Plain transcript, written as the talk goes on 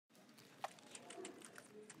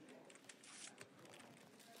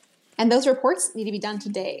And those reports need to be done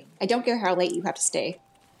today. I don't care how late you have to stay.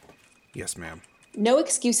 Yes, ma'am. No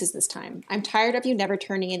excuses this time. I'm tired of you never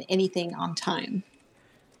turning in anything on time.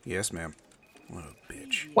 Yes, ma'am. What a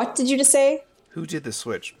bitch. What did you just say? Who did the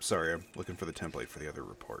switch? Sorry, I'm looking for the template for the other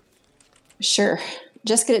report. Sure.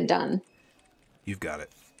 Just get it done. You've got it.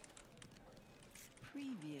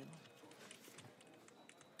 Preview.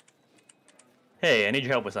 Hey, I need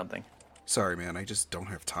your help with something. Sorry, man, I just don't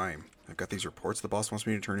have time. I've got these reports the boss wants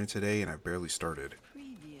me to turn in today, and I've barely started.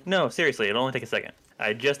 No, seriously, it'll only take a second.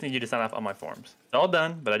 I just need you to sign off on my forms. It's all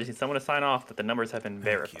done, but I just need someone to sign off that the numbers have been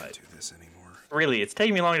verified. I can't do this anymore. Really, it's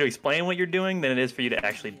taking me longer to explain what you're doing than it is for you to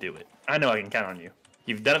actually do it. I know I can count on you.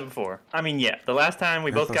 You've done it before. I mean, yeah, the last time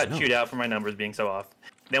we both got chewed out for my numbers being so off.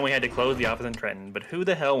 Then we had to close the office in Trenton, but who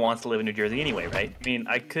the hell wants to live in New Jersey anyway, right? I mean,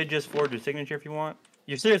 I could just forge your signature if you want.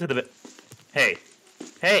 You're serious with the Hey.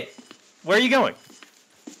 Hey! Where are you going?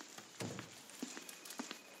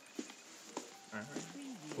 Alright,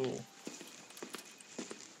 cool.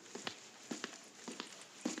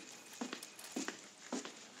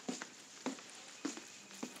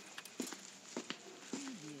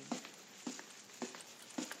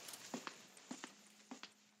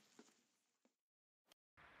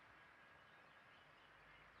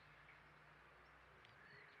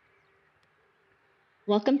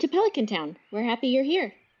 Welcome to Pelican Town. We're happy you're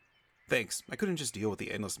here. Thanks. I couldn't just deal with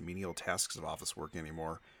the endless menial tasks of office work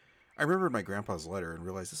anymore. I remembered my grandpa's letter and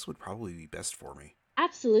realized this would probably be best for me.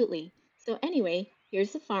 Absolutely. So anyway,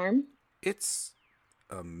 here's the farm. It's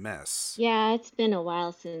a mess. Yeah, it's been a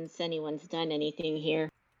while since anyone's done anything here.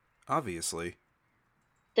 Obviously.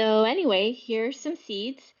 So anyway, here's some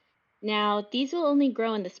seeds. Now, these will only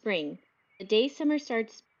grow in the spring. The day summer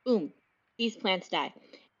starts, boom, these plants die.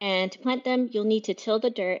 And to plant them, you'll need to till the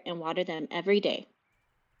dirt and water them every day.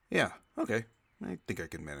 Yeah, okay. I think I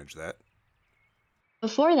can manage that.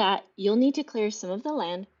 Before that, you'll need to clear some of the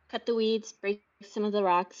land, cut the weeds, break some of the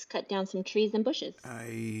rocks, cut down some trees and bushes.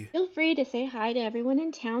 Feel free to say hi to everyone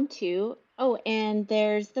in town, too. Oh, and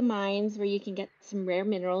there's the mines where you can get some rare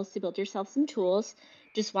minerals to build yourself some tools.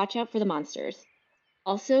 Just watch out for the monsters.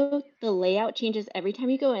 Also, the layout changes every time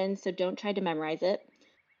you go in, so don't try to memorize it.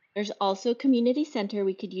 There's also a community center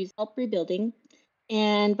we could use help rebuilding.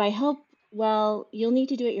 And by help, well, you'll need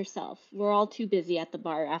to do it yourself. We're all too busy at the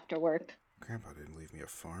bar after work. Grandpa didn't leave me a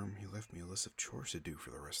farm. He left me a list of chores to do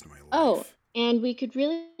for the rest of my life. Oh, and we could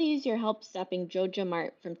really use your help stopping Joja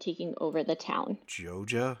Mart from taking over the town.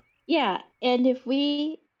 Joja? Yeah, and if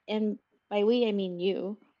we, and by we I mean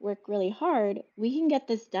you, work really hard, we can get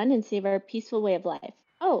this done and save our peaceful way of life.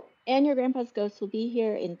 Oh, and your grandpa's ghost will be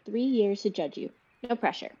here in 3 years to judge you. No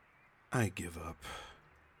pressure. I give up.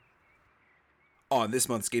 On this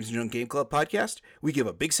month's Games and Junk Game Club podcast, we give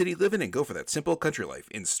up big city living and go for that simple country life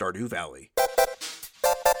in Stardew Valley.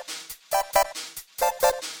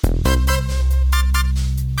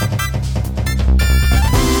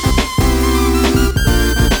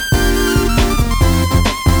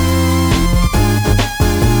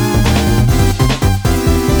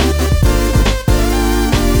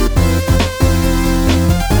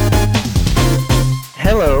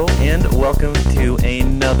 Hello, and welcome to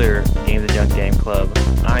another Games and Junk Game Club.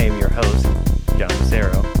 I am your host, John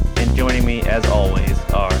Lucero, and joining me, as always,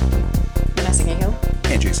 are Vanessa Cahill.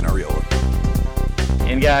 And Jason Ariola.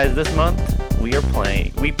 And guys, this month we are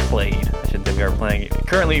playing. We played. I shouldn't say we are playing.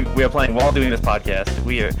 Currently, we are playing while doing this podcast.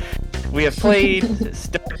 We have played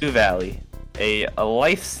Stardew Valley, a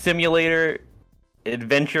life simulator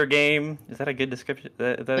adventure game. Is that a good description?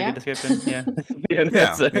 Is that a good description? Yeah.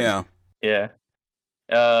 Yeah.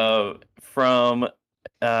 From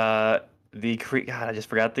God, I just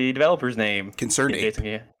forgot the developer's name. Concerned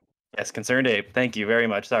Ape. Yes, Concerned Ape. Thank you very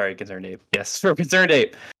much. Sorry, Concerned Ape. Yes, from Concerned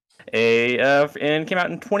Ape. And came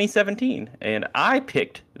out in 2017. And I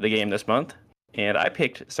picked the game this month. And I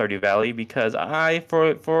picked Stardew Valley because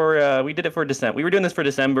we did it for December. We were doing this for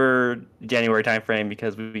December, January timeframe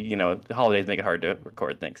because the holidays make it hard to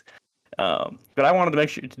record things. But I wanted to make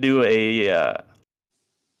sure to do a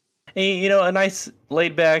nice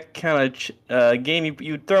laid back kind of game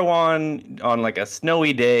you throw on like a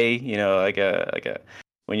snowy day, like a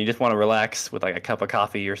when you just want to relax with like a cup of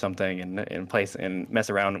coffee or something and place and mess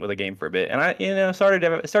around with a game for a bit. And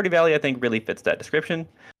Stardew Valley I think really fits that description.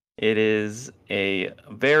 It is a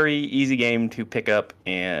very easy game to pick up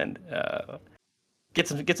and get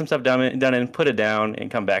some stuff done and put it down and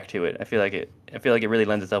come back to it. I feel like it really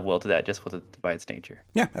lends itself well to that just by its nature.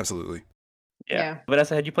 Yeah, absolutely. Yeah.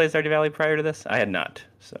 Vanessa, had you played Stardew Valley prior to this? I had not.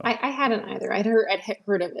 So I hadn't either. I'd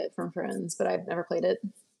heard of it from friends, but I've never played it.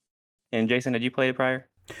 And Jason, had you played it prior?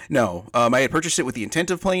 No. I had purchased it with the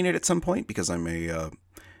intent of playing it at some point because I'm a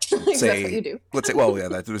That's what you do. Let's say, well, yeah,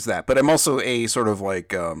 that was that. But I'm also a sort of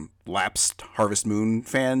like lapsed Harvest Moon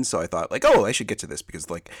fan, so I thought like, oh, I should get to this because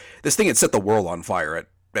like this thing had set the world on fire at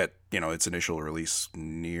its initial release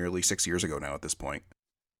nearly 6 years ago now at this point.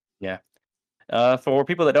 Yeah. For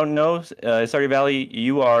people that don't know, Stardew Valley,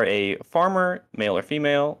 you are a farmer, male or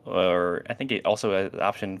female, or I think it also has an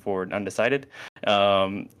option for undecided.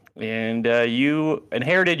 And you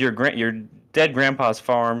inherited your dead grandpa's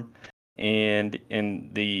farm, and in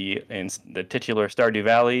the titular Stardew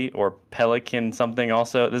Valley or Pelican something.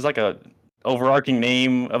 Also, there's like a overarching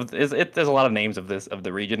name of there's a lot of names of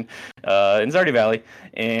the region in Stardew Valley,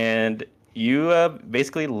 and you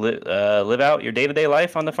basically live out your day-to-day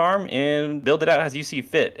life on the farm and build it out as you see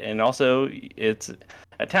fit. And also, it's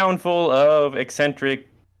a town full of eccentric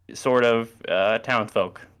sort of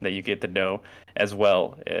townsfolk that you get to know as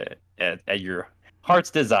well at your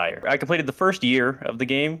heart's desire. I completed the first year of the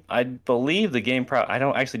game. I believe the game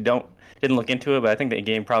didn't look into it, but I think the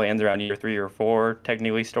game probably ends around year 3 or 4,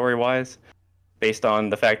 technically story-wise, based on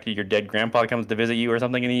the fact that your dead grandpa comes to visit you or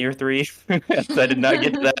something in year 3. So I did not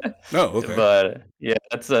get to that. Oh, okay. But yeah,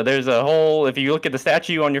 that's there's a whole. If you look at the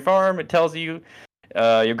statue on your farm, it tells you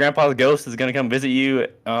your grandpa's ghost is going to come visit you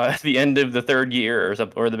at the end of the 3rd year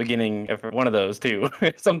or the beginning of one of those two.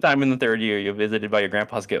 Sometime in the 3rd year, you're visited by your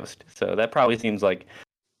grandpa's ghost. So that probably seems like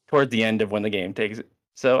towards the end of when the game takes it.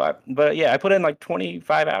 So, I put in like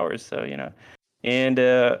 25 hours. So and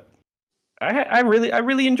I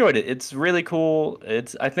really enjoyed it. It's really cool.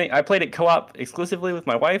 I think I played it co-op exclusively with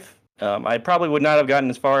my wife. I probably would not have gotten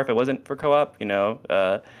as far if it wasn't for co-op,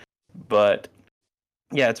 but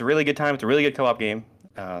yeah, it's a really good time. It's a really good co-op game.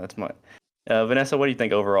 That's my Vanessa. What do you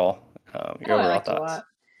think overall? Your overall liked thoughts? It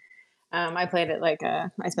a lot. I played it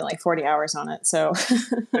I spent like 40 hours on it. So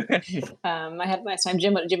I had a nice time.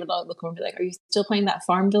 Jim would look over and be like, "Are you still playing that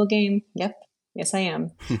Farmville game?" Yep. Yes, I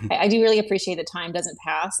am. I do really appreciate that time doesn't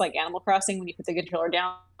pass like Animal Crossing when you put the controller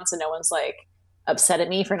down, so no one's like upset at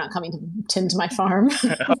me for not coming to tend to my farm.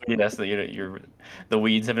 Yes, the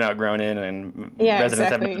weeds have not grown in, and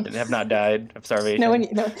residents have not died of starvation. No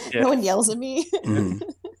one yells at me. Mm-hmm.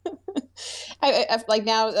 I like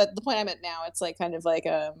now at the point I'm at now, it's like kind of like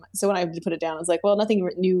so when I put it down, it's like, well, nothing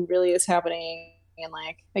new really is happening, and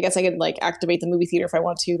like I guess I could like activate the movie theater if I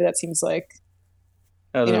want to, but that seems like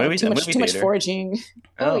too much foraging.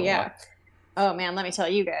 Oh yeah. Oh man, let me tell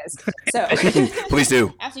you guys. So please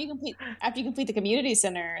do. After you complete the community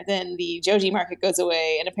center, then the Joji market goes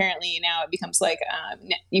away, and apparently now it becomes like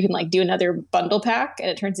you can like do another bundle pack, and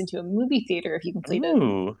it turns into a movie theater if you complete it.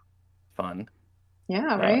 Ooh, fun.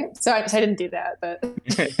 Yeah, right. So I didn't do that, but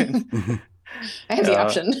I have the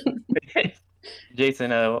option.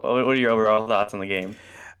 Jason, what are your overall thoughts on the game?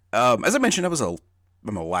 As I mentioned,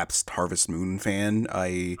 I'm a lapsed Harvest Moon fan.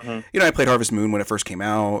 I played Harvest Moon when it first came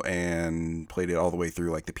out and played it all the way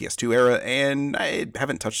through like the PS2 era, and I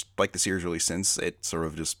haven't touched like the series really since. It sort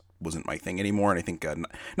of just wasn't my thing anymore, and I think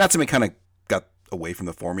Natsume kind of got away from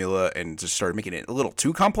the formula and just started making it a little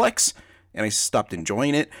too complex, and I stopped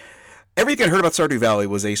enjoying it. Everything I heard about Stardew Valley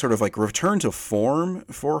was a sort of like return to form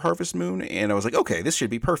for Harvest Moon, and I was like, okay, this should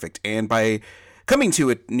be perfect. And by coming to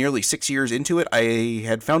it nearly 6 years into it, I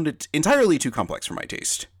had found it entirely too complex for my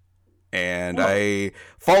taste. And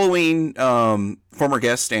following former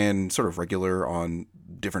guest and sort of regular on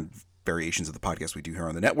different variations of the podcast we do here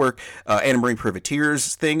on the network, Anna Marie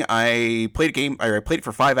Privateer's thing, I played it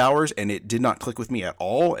for 5 hours, and it did not click with me at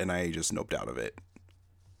all, and I just noped out of it.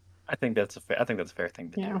 I think that's a fair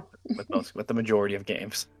thing to do with the majority of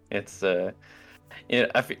games. It's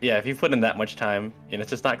if you put in that much time and it's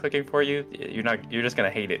just not clicking for you, you're just gonna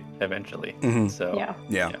hate it eventually. Mm-hmm. So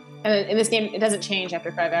yeah. And in this game, it doesn't change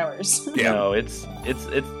after 5 hours. Yeah. No, it's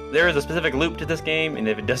there is a specific loop to this game, and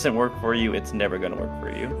if it doesn't work for you, it's never gonna work for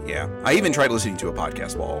you. Yeah, I even tried listening to a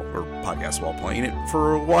podcast while playing it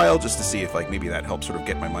for a while just to see if like maybe that helped sort of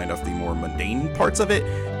get my mind off the more mundane parts of it,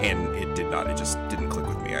 and it did not. It just didn't click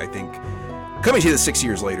with me. I think coming to this 6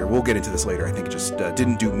 years later, we'll get into this later, I think it just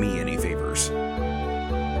didn't do me any favors.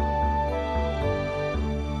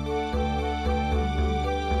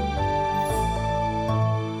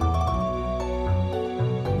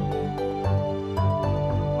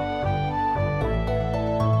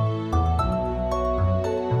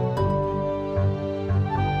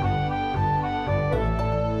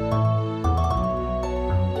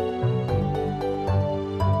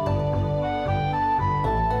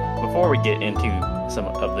 Before we get into some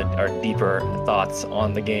of our deeper thoughts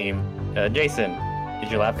on the game, Jason, is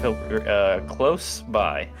your laptop close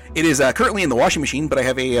by? It is currently in the washing machine, but I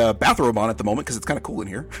have a bathrobe on at the moment because it's kind of cool in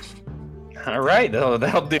here. All right,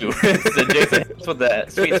 that'll do. So Jason, hit us with the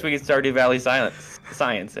sweet Stardew Valley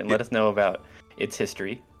science, and let us know about its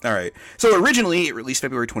history. All right. So originally, it released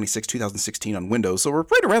February 26, 2016 on Windows, so we're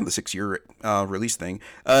right around the 6-year release thing.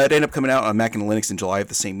 It ended up coming out on Mac and Linux in July of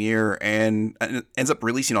the same year, and it ends up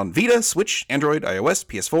releasing on Vita, Switch, Android, iOS,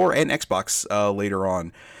 PS4, and Xbox later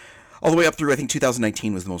on. All the way up through, I think,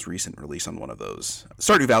 2019 was the most recent release on one of those.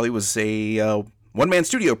 Stardew Valley was a one-man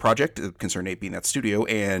studio project, Concern8 being that studio,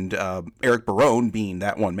 and Eric Barone being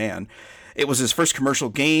that one man. It was his first commercial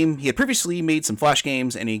game. He had previously made some Flash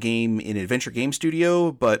games and a game in Adventure Game Studio,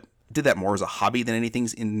 but did that more as a hobby than anything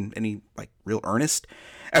in any real earnest.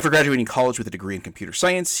 After graduating college with a degree in computer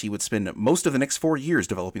science, he would spend most of the next 4 years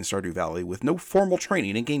developing Stardew Valley with no formal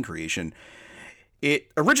training in game creation.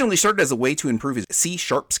 It originally started as a way to improve his C#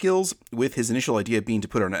 skills, with his initial idea being to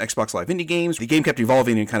put on Xbox Live Indie games. The game kept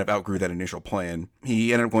evolving and kind of outgrew that initial plan.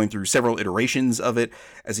 He ended up going through several iterations of it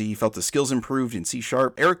as he felt the skills improved in C#.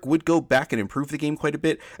 Eric would go back and improve the game quite a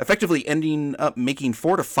bit, effectively ending up making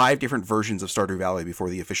 4 to 5 different versions of Stardew Valley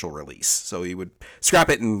before the official release. So he would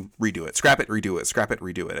scrap it and redo it, scrap it, redo it, scrap it,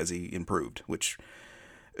 redo it as he improved, which,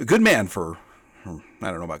 a good man for... I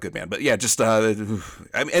don't know about good man, but yeah, just I mean,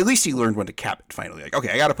 at least he learned when to cap it finally. Like, okay,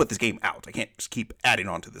 I got to put this game out. I can't just keep adding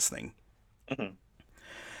on to this thing.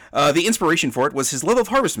 The inspiration for it was his love of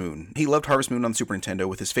Harvest Moon. He loved Harvest Moon on Super Nintendo,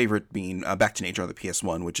 with his favorite being Back to Nature on the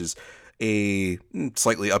PS1, which is a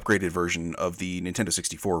slightly upgraded version of the Nintendo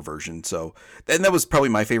 64 version. So, and that was probably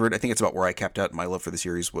my favorite. I think it's about where I capped out my love for the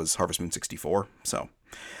series was Harvest Moon 64. So,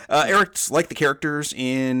 Eric liked the characters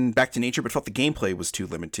in Back to Nature, but felt the gameplay was too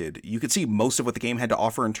limited. You could see most of what the game had to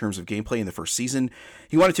offer in terms of gameplay in the first season.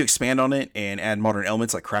 He wanted to expand on it and add modern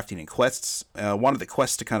elements like crafting and quests. Wanted the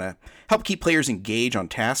quests to kind of help keep players engaged on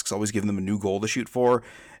tasks, always giving them a new goal to shoot for.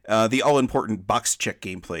 The all-important box check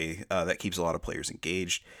gameplay that keeps a lot of players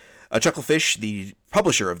engaged. Chucklefish, the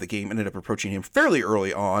publisher of the game, ended up approaching him fairly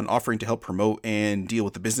early on, offering to help promote and deal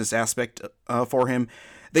with the business aspect for him.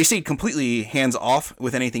 They stayed completely hands-off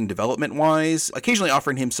with anything development-wise, occasionally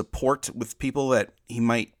offering him support with people that he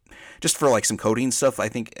might, just for some coding stuff, I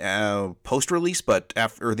think, post-release, but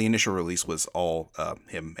after the initial release was all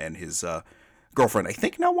him and his girlfriend, I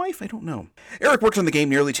think now wife, I don't know. Eric worked on the game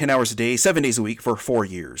nearly 10 hours a day, 7 days a week for 4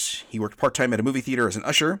 years. He worked part-time at a movie theater as an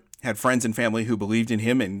usher, had friends and family who believed in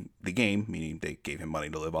him and the game, meaning they gave him money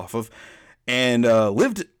to live off of, and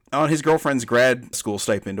lived on his girlfriend's grad school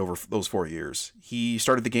stipend over those 4 years. He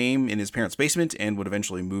started the game in his parents' basement and would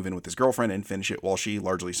eventually move in with his girlfriend and finish it while she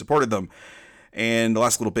largely supported them. And the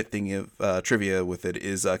last little bit thing of trivia with it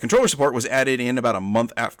is controller support was added in about a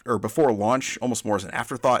month after or before launch, almost more as an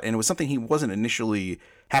afterthought, and it was something he wasn't initially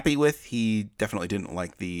happy with. He definitely didn't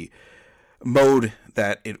like the mode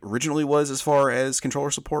that it originally was as far as controller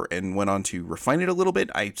support, and went on to refine it a little bit.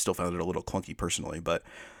 I still found it a little clunky personally, but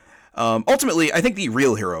ultimately, I think the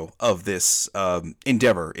real hero of this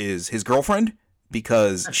endeavor is his girlfriend,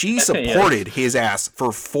 because she supported his ass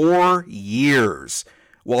for 4 years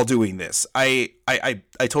while doing this. I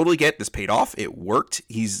totally get this paid off. It worked.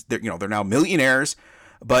 They're now millionaires.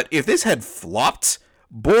 But if this had flopped,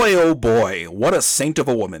 boy oh boy, what a saint of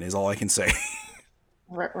a woman is all I can say.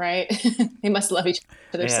 Right. They must love each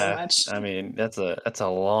other so much. I mean, that's a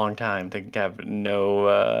long time to have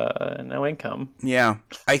no income. Yeah.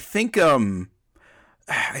 I think it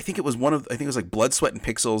was Blood, Sweat, and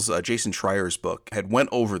Pixels, Jason Schreier's book, had went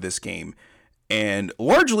over this game, and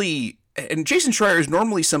largely, and Jason Schreier is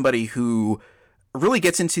normally somebody who really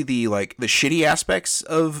gets into the shitty aspects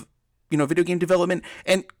of, video game development,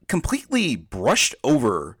 and completely brushed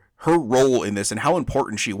over her role in this and how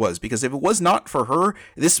important she was, because if it was not for her,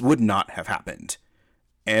 this would not have happened.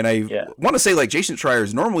 And I want to say, Jason Schreier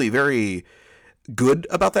is normally very good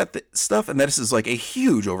about that stuff, and this is a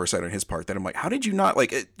huge oversight on his part, that I'm how did you not,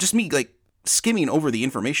 just me skimming over the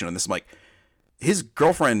information on this, I'm his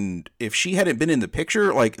girlfriend, if she hadn't been in the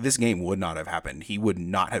picture, this game would not have happened. He would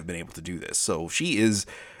not have been able to do this. So she is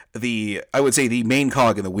I would say the main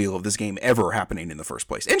cog in the wheel of this game ever happening in the first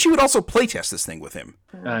place. And she would also playtest this thing with him.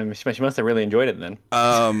 She must have really enjoyed it then.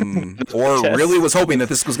 Or really was hoping that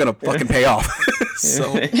this was going to fucking pay off.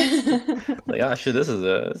 So, shit, this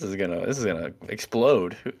is gonna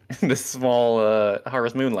explode. This small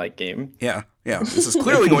Harvest Moon-like game. Yeah. This is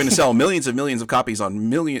clearly going to sell millions of copies on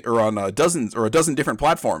dozens or a dozen different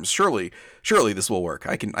platforms. Surely this will work.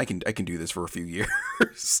 I can do this for a few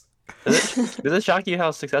years. Does it shock you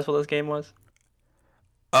how successful this game was?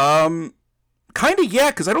 Kind of, yeah,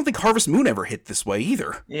 because I don't think Harvest Moon ever hit this way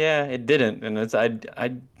either. Yeah, it didn't, and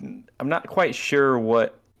I'm not quite sure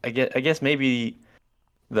what I guess maybe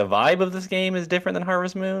the vibe of this game is different than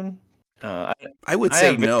Harvest Moon. I would I say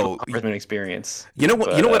have no. Harvest Moon experience. You know what?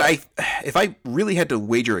 But, You know what? If I really had to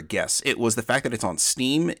wager a guess, it was the fact that it's on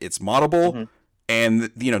Steam, it's moddable,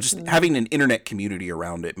 and just having an internet community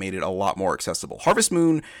around it made it a lot more accessible. Harvest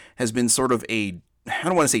Moon has been sort of I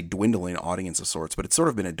don't want to say dwindling audience of sorts, but it's sort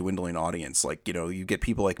of been a dwindling audience. Like, you get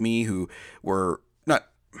people like me who were not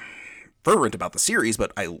fervent about the series,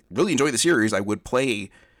 but I really enjoy the series. I would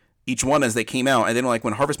play each one as they came out, and then like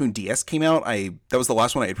when Harvest Moon DS came out, that was the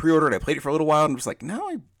last one I had pre-ordered. I played it for a little while and was like,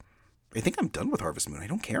 no, I think I'm done with Harvest Moon. I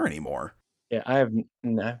don't care anymore. Yeah, I've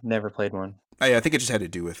never played one. I think it just had to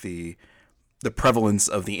do with the prevalence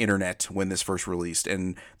of the internet when this first released,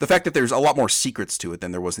 and the fact that there's a lot more secrets to it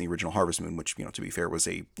than there was in the original Harvest Moon, which, to be fair, was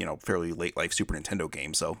a fairly late life Super Nintendo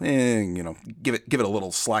game. So, give it a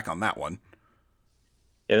little slack on that one.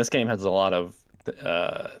 Yeah, this game has a lot of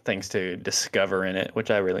things to discover in it,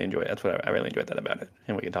 which I really enjoy. That's what I really enjoyed that about it,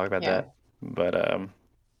 and we can talk about that. But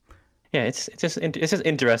yeah, it's just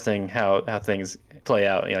interesting how things play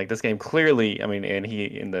out. Like this game clearly, I mean, and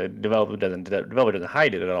the developer doesn't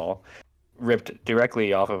hide it at all. Ripped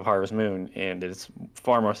directly off of Harvest Moon, and it's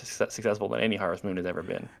far more successful than any Harvest Moon has ever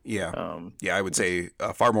been. Yeah, I would say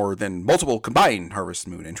far more than multiple combined Harvest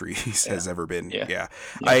Moon entries has ever been. Yeah.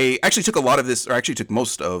 I actually took a lot of this, or actually took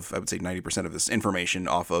most of, I would say 90% of this information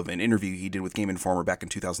off of an interview he did with Game Informer back in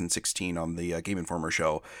 2016 on the Game Informer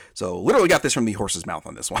show. So literally got this from the horse's mouth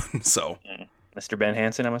on this one. So, Mr. Ben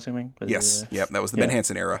Hansen, I'm assuming. Yes, that was the Ben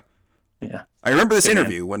Hansen era. Yeah, I remember this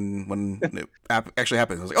interview when it actually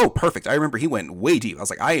happened. I was like, "Oh, perfect!" I remember he went way deep. I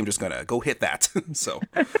was like, "I am just gonna go hit that." So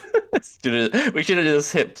we should have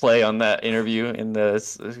just hit play on that interview and put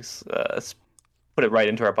it right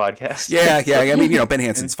into our podcast. Yeah. I mean, Ben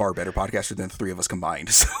Hansen's far better podcaster than the three of us combined.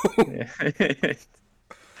 So,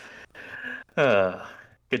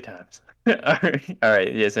 good times. All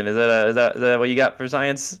right, Jason. Is that what you got for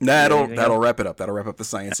science? That'll wrap it up. That'll wrap up the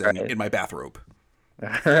science in my bathrobe. All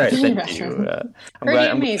right, thank you.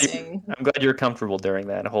 I'm glad you're comfortable during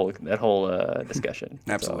that whole discussion.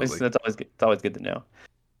 Absolutely, it's always good to know.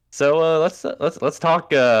 So let's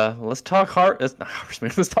talk let's talk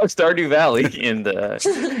Stardew Valley in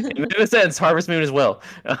a sense Harvest Moon as well.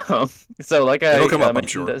 So like I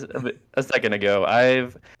mentioned a second ago, I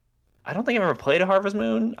don't think I've ever played a Harvest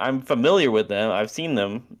Moon. I'm familiar with them. I've seen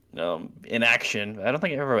them in action. I don't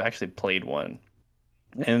think I've ever actually played one.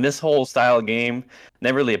 And this whole style of game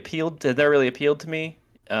never really appealed to me.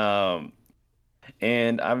 And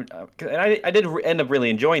I did end up really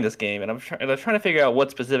enjoying this game, and I'm trying to figure out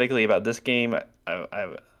what specifically about this game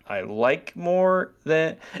I like more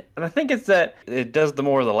than, and I think it's that it does the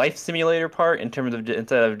more of the life simulator part in terms of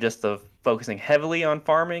instead of just the focusing heavily on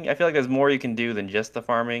farming. I feel like there's more you can do than just the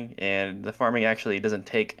farming, and the farming actually doesn't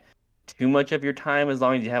take too much of your time as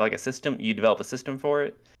long as you have like a system. You develop a system for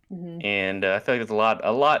it. And I feel like there's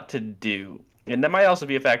a lot to do, and that might also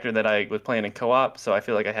be a factor that I was playing in co-op, so I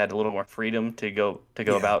feel like I had a little more freedom to go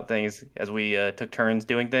about things as we took turns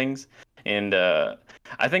doing things. And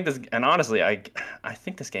I think honestly, I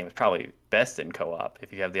think this game is probably best in co-op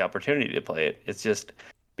if you have the opportunity to play it. It's just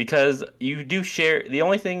because you do share. The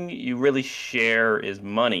only thing you really share is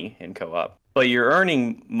money in co-op, but you're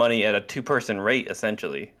earning money at a two-person rate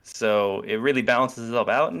essentially, so it really balances itself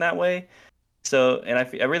out in that way. So, and I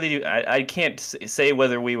really do. I can't say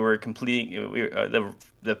whether we were completing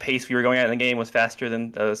the pace we were going at in the game was faster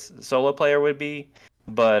than a solo player would be.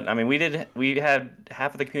 But I mean, we had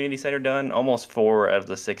half of the community center done. Almost 4 out of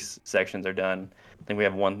the 6 sections are done. I think we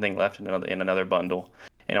have one thing left in another bundle.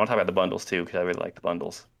 And I want to talk about the bundles too because I really like the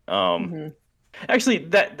bundles. Actually,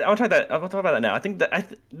 I want to talk about that now. I think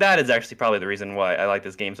that is actually probably the reason why I like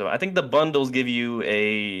this game so much. I think the bundles give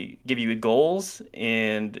you goals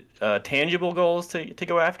and tangible goals to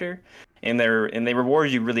go after, and they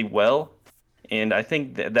reward you really well. And I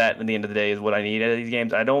think that at the end of the day is what I need out of these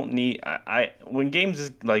games. I don't need when games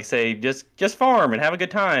is like say just farm and have a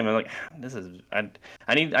good time. I'm like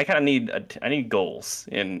I need goals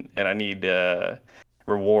and I need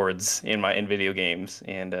rewards in video games,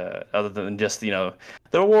 and other than just the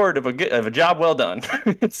reward of a job well done.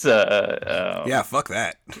 It's yeah, fuck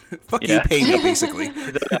that. Fuck you, pay me basically.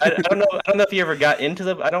 I don't know if you ever got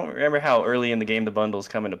into I don't remember how early in the game the bundles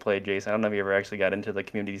come into play, Jason. I don't know if you ever actually got into the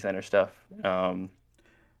community center stuff.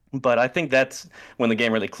 But I think that's when the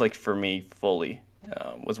game really clicked for me fully.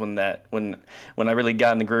 Was when I really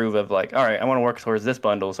got in the groove of like, all right, I want to work towards this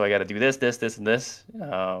bundle, so I got to do this, and this.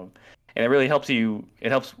 And it really helps you.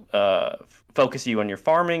 It helps focus you on your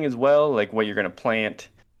farming as well, like what you're going to plant.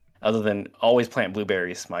 Other than always plant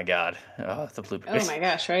blueberries. My God, the blueberries. Oh my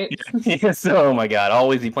gosh, right? Yes. Oh my God,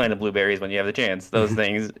 always be planting blueberries when you have the chance. Those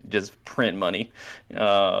things just print money.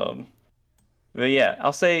 But yeah,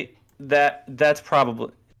 I'll say that's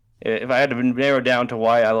probably, if I had to narrow down to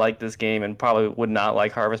why I like this game and probably would not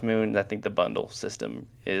like Harvest Moon, I think the bundle system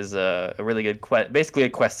is a really good basically a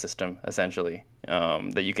quest system essentially,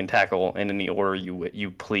 that you can tackle in any order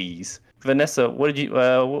you please. Vanessa, what did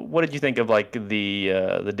you think of like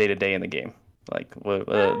the day to day in the game? Like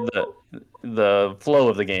the flow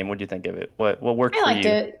of the game. What did you think of it? What worked I for liked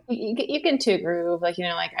you? it. You get into a groove, like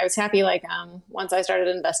like I was happy, like once I started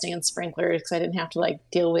investing in sprinklers because I didn't have to like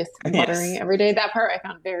deal with watering Yes. every day. That part I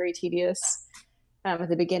found very tedious at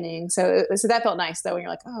the beginning. So that felt nice though when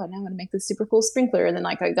you're like, oh, now I'm gonna make this super cool sprinkler, and then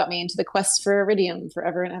like it got me into the quest for iridium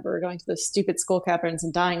forever and ever, going to the stupid skull caverns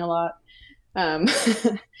and dying a lot. So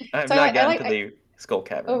I've not gotten to the skull oh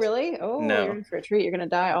caverns. really? Oh, you're No. in for a treat. You're gonna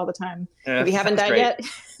die all the time. Yeah, If you haven't sounds died great. yet,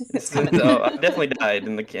 it's coming. No, I definitely died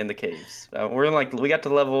in the caves. We got to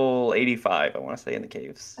level 85, I want to say, in the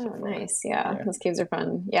caves so Oh, far. nice. Yeah, Yeah. those caves are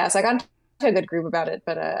fun. Yeah, so I got into a good groove about it,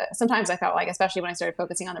 but sometimes I felt like, especially when I started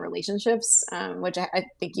focusing on the relationships, which I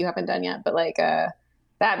think you haven't done yet, but like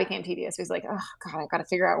that became tedious. It was like, oh God, I got to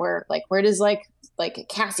figure out where does like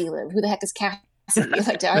Cassie live? Who the heck is Cassie?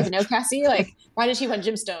 Like, do I even know Cassie? Like, why did she want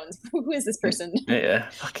gemstones? Who is this person? Yeah.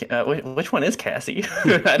 Fuck, which one is Cassie?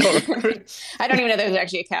 I don't remember. I don't even know there's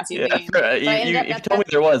actually a Cassie in the game. If you told me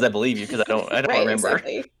there was, I believe you because I don't right, remember.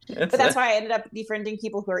 Exactly. But that's why I ended up befriending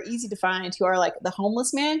people who are easy to find, who are like the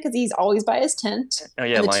homeless man because he's always by his tent, Oh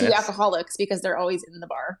yeah, and the Linus. two alcoholics because they're always in the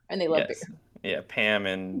bar and they love beer. Yeah, Pam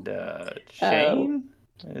and Shane.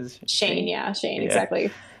 Shane, yeah, Yeah.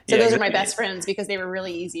 exactly. So those are my best friends because they were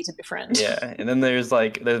really easy to befriend. Yeah, and then there's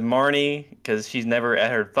Marnie because she's never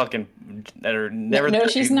No,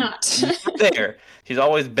 she's not there. She's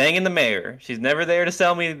always banging the mayor. She's never there to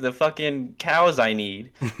sell me the fucking cows I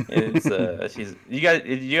need. Did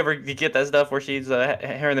you ever get that stuff where she's her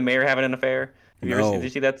and the mayor having an affair? Did you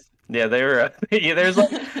see that? Yeah, they were. There's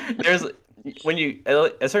when you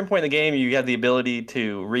at a certain point in the game you have the ability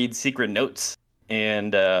to read secret notes,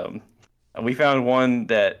 and we found one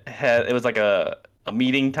that it was like a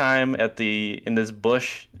meeting time in this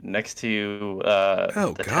bush next to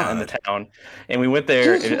the town, and we went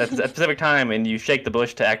there at a specific time, and you shake the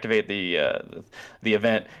bush to activate the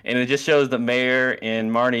event, and it just shows the mayor and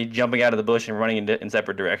Marnie jumping out of the bush and running in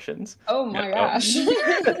separate directions. Oh my gosh.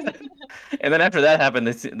 And then after that happened,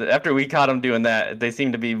 after we caught them doing that, they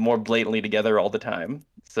seem to be more blatantly together all the time.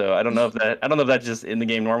 So I don't know if that's just in the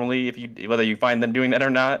game normally, whether you find them doing that or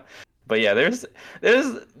not. But yeah, there is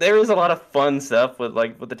a lot of fun stuff with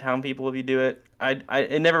the town people if you do it.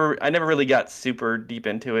 I never really got super deep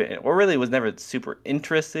into it, or really was never super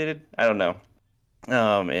interested. I don't know.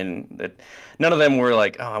 And none of them were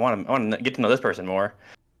like, oh, I want to get to know this person more.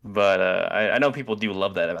 But I know people do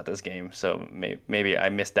love that about this game, so maybe I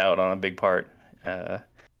missed out on a big part. But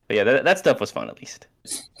yeah, that stuff was fun at least.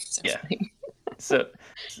 Yeah. So.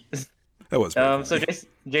 That was so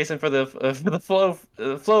Jason, for the flow,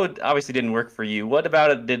 the flow obviously didn't work for you. What about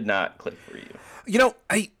it did not click for you? You know,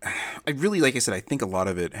 I really, like I said, I think a lot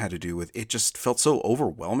of it had to do with it just felt so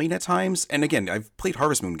overwhelming at times. And again, I've played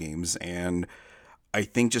Harvest Moon games, and I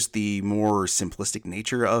think just the more simplistic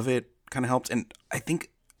nature of it kind of helped. And I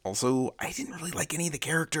think also I didn't really like any of the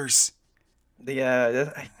characters.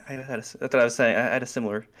 Yeah, that's what I was saying. I had a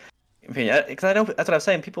similar opinion because I know that's what I was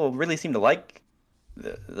saying. People really seem to like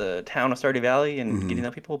the town of Stardew Valley and getting to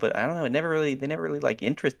know people, but I don't know. They never really like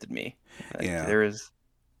interested me. Yeah, there is,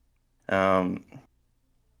 and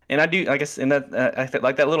I do. I guess in that I feel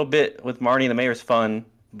like that little bit with Marnie and the mayor is fun,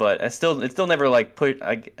 but it still never like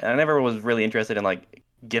I never was really interested in like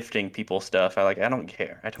gifting people stuff. I don't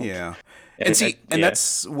care. I don't. Yeah, and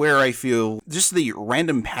that's where I feel just the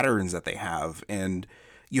random patterns that they have, and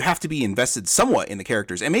you have to be invested somewhat in the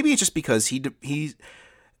characters, and maybe it's just because he.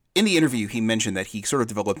 In the interview, he mentioned that he sort of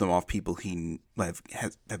developed them off people he have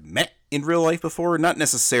met in real life before. Not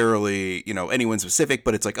necessarily, anyone specific,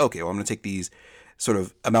 but it's like, okay, well, I'm going to take these sort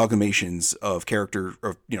of amalgamations of character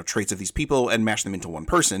or, traits of these people and mash them into one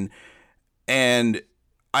person. And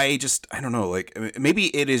I don't know, like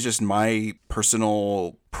maybe it is just my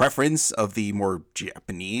personal preference of the more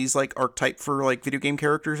Japanese like archetype for like video game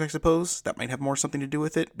characters, I suppose. That might have more something to do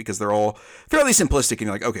with it because they're all fairly simplistic and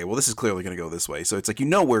you're like, okay, well, this is clearly going to go this way. So it's like,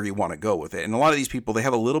 where you want to go with it. And a lot of these people, they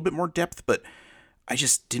have a little bit more depth, but I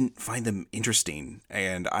just didn't find them interesting.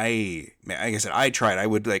 And like I said, I tried. I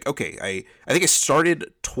would like, okay, I think I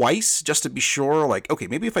started twice just to be sure, like, okay,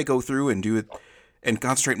 maybe if I go through and do it and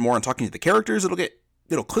concentrate more on talking to the characters,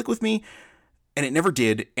 it'll click with me, and it never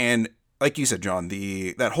did. And like you said, John,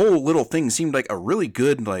 that whole little thing seemed like a really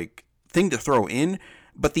good like thing to throw in,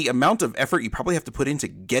 but the amount of effort you probably have to put into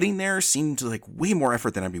getting there seemed like way more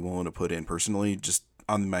effort than I'd be willing to put in personally, just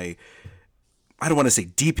on my, I don't want to say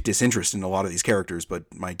deep disinterest in a lot of these characters, but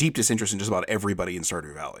my deep disinterest in just about everybody in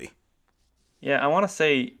Stardew Valley. Yeah, I want to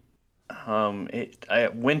say,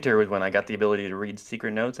 winter was when I got the ability to read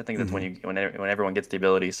secret notes. I think that's when everyone gets the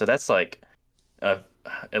ability. So that's like,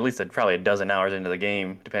 at least probably a dozen hours into the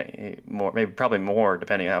game, probably more,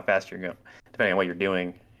 depending on how fast you're going, depending on what you're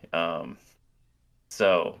doing.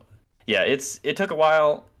 So yeah, it took a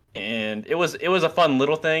while, and it was a fun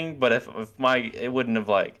little thing. But it wouldn't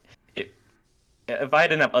have if I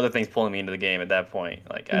didn't have other things pulling me into the game at that point,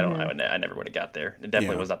 like I never would have got there. It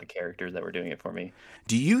definitely was not the characters that were doing it for me.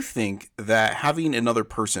 Do you think that having another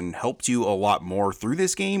person helped you a lot more through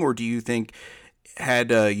this game, or do you think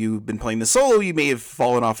had you been playing the solo, you may have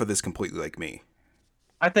fallen off of this completely like me?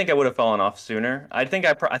 I think I would have fallen off sooner. I think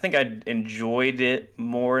I enjoyed it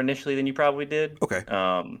more initially than you probably did. Okay.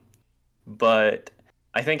 But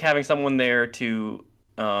I think having someone there to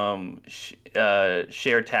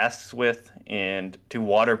share tasks with and to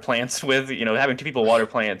water plants with, having two people water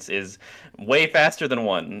plants is way faster than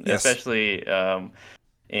one, yes. Especially.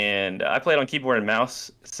 And I played on keyboard and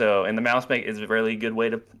mouse, and the mouse is a really good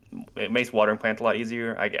way it makes watering plants a lot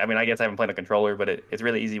easier. I mean, I guess I haven't played on a controller, but it's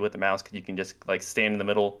really easy with the mouse because you can just like stand in the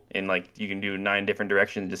middle and like you can do 9 different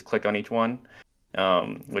directions and just click on each one,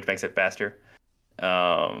 which makes it faster.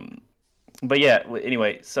 But yeah,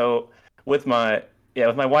 anyway, so with my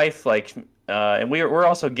wife, like, and we're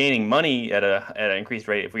also gaining money at an increased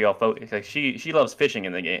rate if we all focus. Like she loves fishing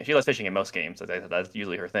in the game. She loves fishing in most games. That's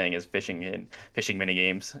usually her thing, is fishing in fishing mini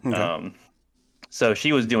games. Okay. So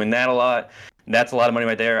she was doing that a lot. That's a lot of money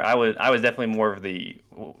right there. I was definitely more of the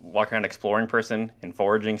walk around exploring person and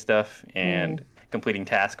foraging stuff and completing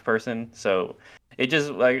task person. So it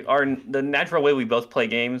just like the natural way we both play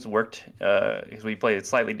games worked, because we played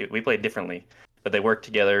differently, but they worked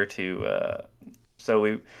together to. So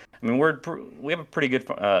we have a pretty good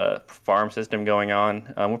farm system going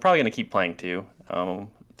on. We're probably going to keep playing too. I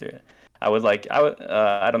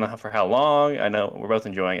don't know for how long. I know we're both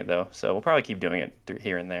enjoying it though, so we'll probably keep doing it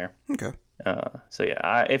here and there. Okay. So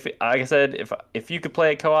yeah, like I said, if you could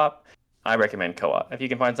play co-op, I recommend co-op. If you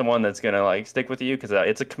can find someone that's gonna like stick with you, because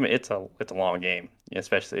it's a long game,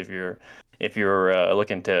 especially if you're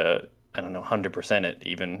looking to, I don't know, 100% it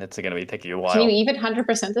even. It's going to take you a while. Can you even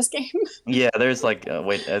 100% this game? Yeah, there's like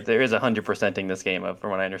there is 100%ing this game from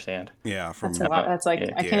what I understand. Yeah, that's a lot. That's like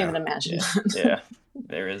I can't even imagine. Yeah,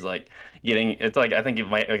 there is like it's like I think you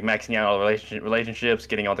might like maxing out all the relationships,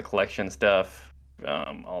 getting all the collection stuff,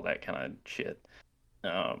 all that kind of shit.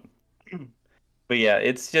 But yeah,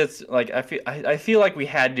 it's just like I feel like we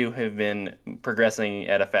had to have been progressing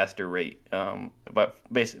at a faster rate. But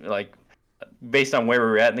basically like, based on where we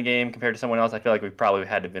were at in the game compared to someone else, I feel like we probably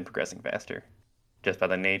had to have been progressing faster, just by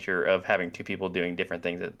the nature of having two people doing different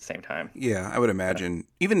things at the same time. Yeah, I would imagine.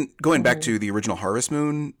 Even going back to the original Harvest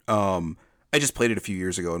Moon, I just played it a few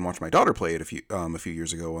years ago and watched my daughter play it a few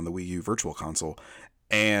years ago on the Wii U Virtual Console,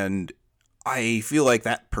 and I feel like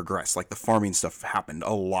that progressed. Like the farming stuff happened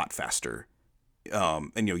a lot faster,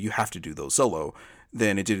 and you have to do those solo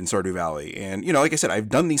than it did in Stardew Valley. And, like I said, I've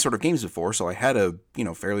done these sort of games before, so I had a,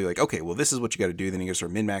 fairly like, okay, well, this is what you got to do. Then you got to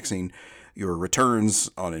start min-maxing your returns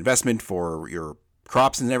on investment for your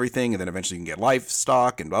crops and everything, and then eventually you can get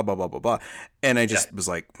livestock and blah, blah, blah, blah, blah. And I just was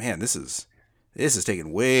like, man, this is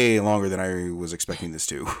taking way longer than I was expecting this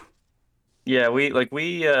to. Yeah,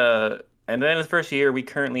 and then in the first year, we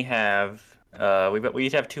currently have, we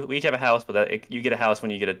each have a house, but you get a house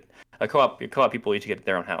when you get a co-op people each get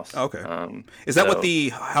their own house. Okay. Is that what the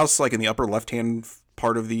house like in the upper left-hand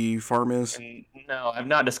part of the farm is? No, I've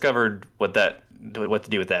not discovered what to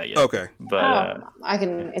do with that yet. Okay. But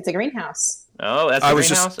it's a greenhouse. Oh, that's I was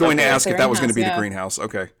just going to ask if that was going to be the greenhouse.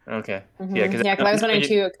 Okay. Okay. Mm-hmm. Yeah, because I was wondering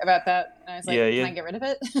too about that. I was like, can I get rid of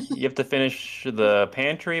it? You have to finish the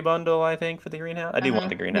pantry bundle, I think, for the greenhouse. I do want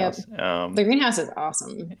the greenhouse. Yep. The greenhouse is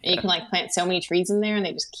awesome. You can like plant so many trees in there, and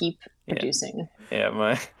they just keep producing.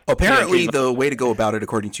 Yeah, apparently the way to go about it,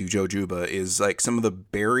 according to Joe Juba, is like some of the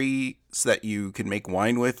berries that you can make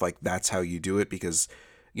wine with. Like that's how you do it, because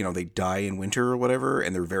they die in winter or whatever,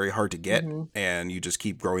 and they're very hard to get, and you just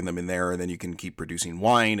keep growing them in there, and then you can keep producing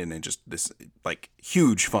wine, and then just this like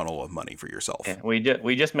huge funnel of money for yourself. Yeah,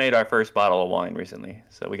 we just made our first bottle of wine recently,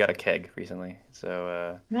 so we got a keg recently.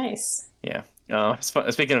 So nice. Yeah.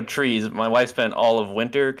 Speaking of trees, my wife spent all of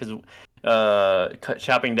winter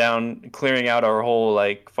chopping down, clearing out our whole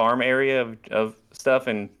like farm area of stuff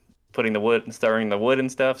and putting the wood and stirring the wood and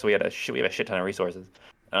stuff. So we have a shit ton of resources.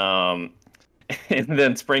 And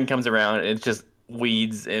then spring comes around, and it's just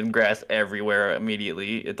weeds and grass everywhere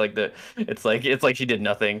immediately. It's like she did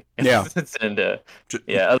nothing. Yeah. And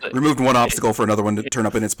removed one obstacle for another one to turn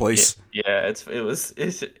up in its place. Yeah, it was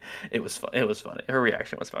fun. It was funny. Her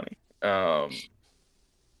reaction was funny.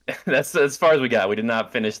 That's as far as we got. We did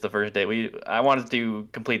not finish the first day. I wanted to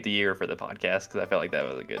complete the year for the podcast because I felt like that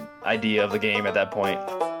was a good idea of the game at that point.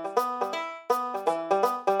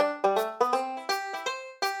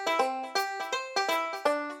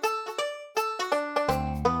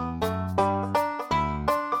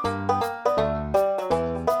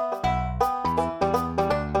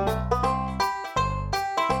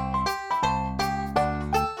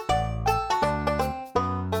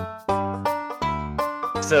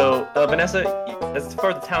 So, Vanessa, as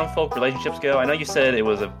far as the town folk relationships go, I know you said it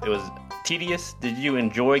was tedious. Did you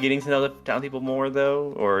enjoy getting to know the town people more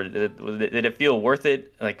though, or did it feel worth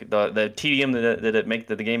it? Like the tedium did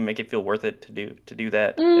the game make it feel worth it to do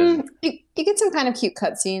that? You get some kind of cute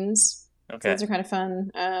cutscenes. Okay, those are kind of fun.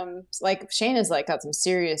 Like Shane has like got some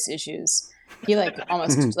serious issues. He like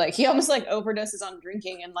almost overdoses on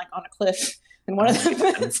drinking and like on a cliff. And one of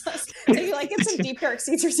them, so you like get some deep dark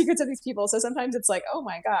secrets of these people. So sometimes it's like, oh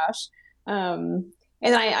my gosh. And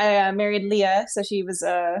I married Leah, so she was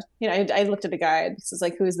I looked at a guide. This is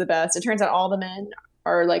like who's the best. It turns out all the men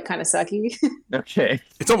are like kind of sucky. Okay,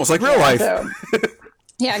 it's almost like real life. So,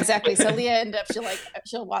 yeah, exactly. So Leah ended up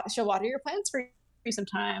she'll water your plants for you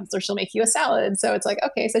sometimes, or she'll make you a salad. So it's like,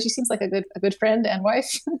 okay, so she seems like a good friend and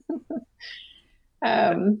wife.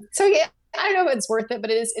 So yeah. I don't know if it's worth it, but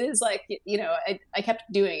it is like, I kept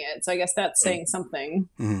doing it. So I guess that's saying something.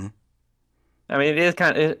 Mm-hmm. I mean,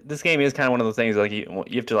 this game is kind of one of those things like you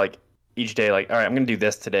have to like each day, like, all right, I'm going to do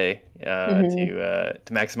this today to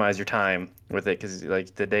maximize your time with it. Cause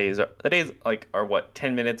like the days like are what,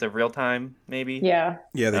 10 minutes of real time, maybe? Yeah.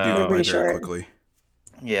 Yeah. They do go by very quickly.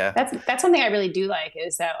 Yeah. That's one thing I really do like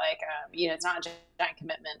is that like, it's not a giant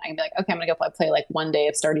commitment. I can be like, okay, I'm going to go play like one day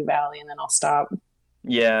of Stardew Valley and then I'll stop.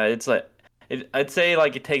 Yeah. It's like, I'd say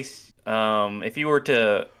like it takes if you were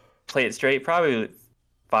to play it straight, probably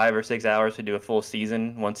 5 or 6 hours to do a full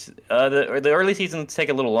season. Once the early seasons take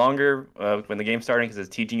a little longer when the game's starting because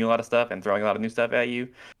it's teaching you a lot of stuff and throwing a lot of new stuff at you.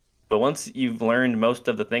 But once you've learned most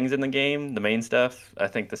of the things in the game, the main stuff, I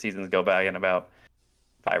think the seasons go by in about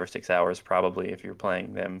 5 or 6 hours probably if you're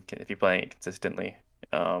playing it consistently.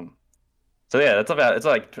 So yeah,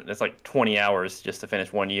 it's like 20 hours just to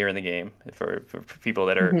finish 1 year in the game for people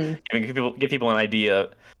that are give people an idea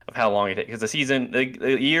of how long it takes, because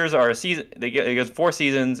the years are a season. It goes 4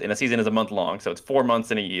 seasons and a season is a month long, so it's 4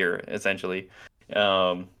 months in a year essentially.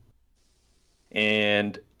 And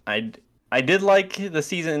I did like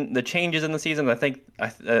the changes in the season.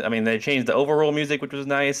 I mean they changed the overworld music, which was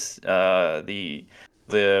nice. The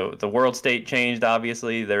world state changed.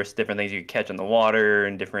 Obviously, there's different things you could catch in the water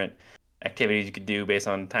and different activities you could do based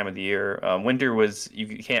on time of the year. Winter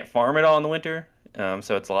you can't farm at all in the winter,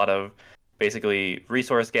 so it's a lot of basically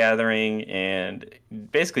resource gathering and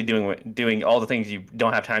basically doing all the things you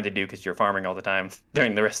don't have time to do because you're farming all the time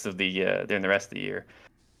during the rest of the year.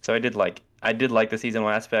 So I did like the seasonal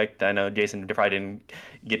aspect. I know Jason probably didn't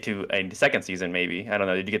get to a second season. Maybe, I don't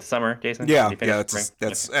know. Did you get to summer, Jason? Yeah.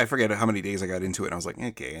 That's I forget how many days I got into it. And I was like,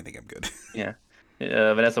 okay, I think I'm good. Yeah.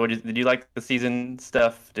 Vanessa, did you like the season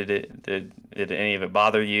stuff? Did any of it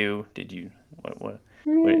bother you? Did you what?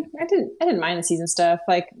 I didn't mind the season stuff.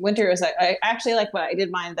 Like winter was like, I actually like what I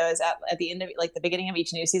did mind though is at the end of like the beginning of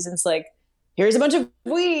each new season, it's like, here's a bunch of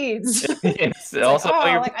weeds. It's also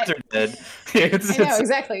like, your plants are dead. I know,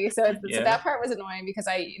 exactly. So that part was annoying because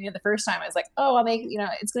the first time I was like, oh, I'll make,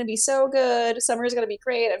 it's going to be so good. Summer's going to be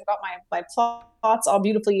great. I've got my plots all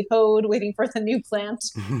beautifully hoed, waiting for the new plant,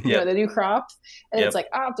 the new crop. And it's like,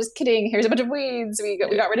 oh, just kidding. Here's a bunch of weeds. We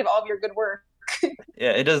got rid of all of your good work.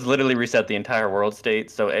 Yeah, it does literally reset the entire world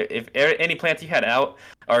state. So if any plants you had out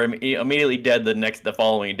are immediately dead the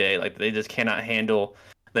following day, like they just cannot handle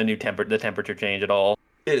the temperature change at all.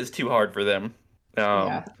 It is too hard for them.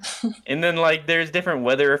 And then like there's different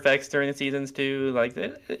weather effects during the seasons too. Like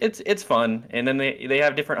it's fun. And then they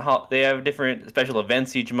have different special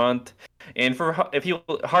events each month. And for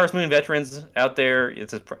Harvest Moon veterans out there,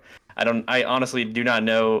 I honestly do not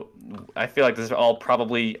know. I feel like this is all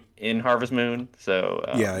probably in Harvest Moon. So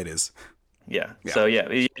yeah, it is. Yeah. So yeah,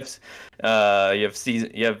 you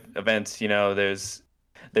have events.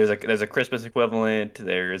 There's a Christmas equivalent.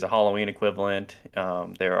 There's a Halloween equivalent.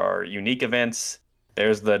 There are unique events.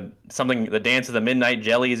 There's the dance of the midnight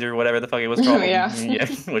jellies or whatever the fuck it was called. Yeah.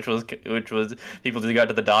 which was people just got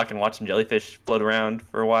to the dock and watched some jellyfish float around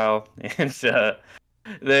for a while. And the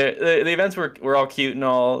events were all cute and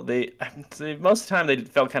all. Most of the time they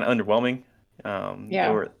felt kind of underwhelming.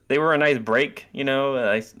 They were a nice break, you know.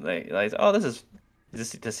 Oh, this is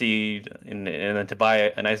just to see and then to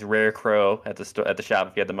buy a nice rare crow at the shop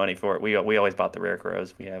if you had the money for it. We always bought the rare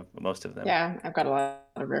crows. We have most of them. Yeah, I've got a lot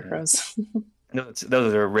of rare crows.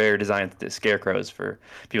 Those are rare designed scarecrows for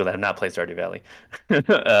people that have not played Stardew Valley.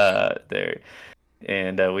 There,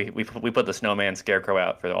 and we put the snowman scarecrow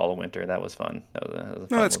out for all of winter. That was fun. That was a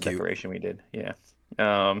fun little decoration we did. Yeah.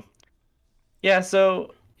 Yeah.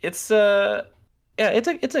 So it's it's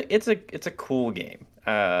a cool game.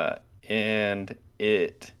 And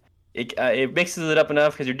it mixes it up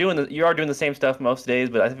enough because you are doing the same stuff most days,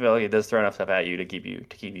 but I feel like it does throw enough stuff at you to keep you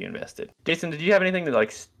invested. Jason, did you have anything that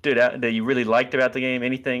like stood out that you really liked about the game?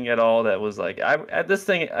 Anything at all that was like this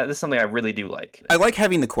is something I really do like. I like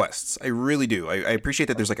having the quests. I really do. I appreciate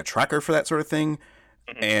that there's like a tracker for that sort of thing.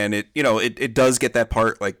 And it does get that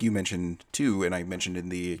part like you mentioned too, and I mentioned in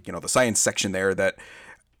the the science section that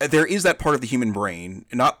there is that part of the human brain,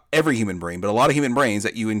 not every human brain, but a lot of human brains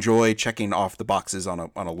that you enjoy checking off the boxes on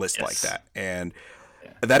a list like that. And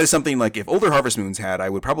that is something like if older Harvest Moons had, I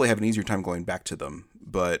would probably have an easier time going back to them.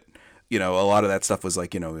 But, a lot of that stuff was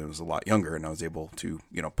like, it was a lot younger and I was able to,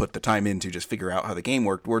 put the time in to just figure out how the game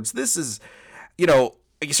worked. Whereas this is, you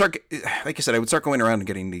start, like I said, I would start going around and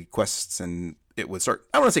getting the quests and it would start,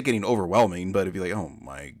 I don't want to say getting overwhelming, but it'd be like, oh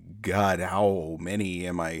my God, how many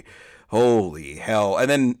am I? Holy hell. And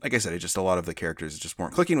then, like I said, a lot of the characters just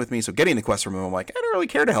weren't clicking with me. So getting the quest from them, I'm like, I don't really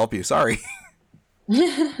care to help you. Sorry.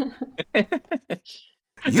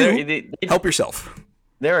 Help yourself.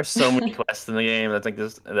 There are so many quests in the game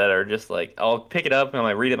that are just like, I'll pick it up and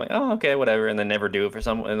I read it, I'm like, oh, okay, whatever, and then never do it for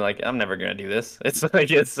someone. And like, I'm never gonna do this. It's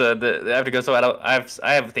like I have to go. So I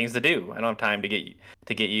have things to do. I don't have time to get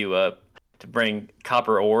you to bring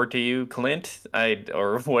copper ore to you, Clint.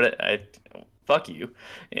 Fuck you.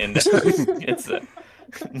 And it's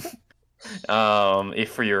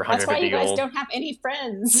if for your 150 That's why you guys gold, don't have any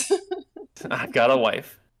friends. I've got a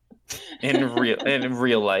wife in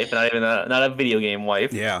real life, not a video game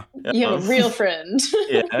wife. Yeah, you have a real friend.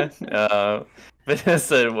 Yeah.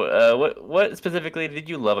 Vanessa, what specifically did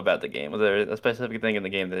you love about the game? Was there a specific thing in the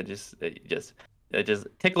game that just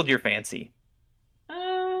tickled your fancy?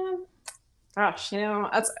 Gosh,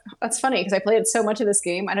 that's funny because I played so much of this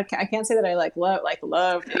game. I can't say that I loved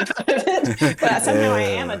any part of it, but somehow I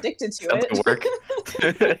am addicted to it. Work.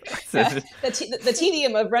 The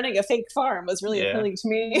tedium of running a fake farm was really appealing to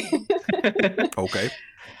me. Okay.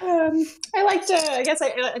 I liked. I guess I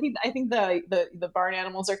think the barn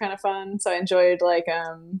animals are kind of fun, so I enjoyed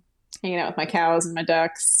hanging out with my cows and my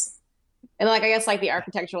ducks. And I guess the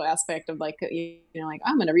architectural aspect of I'm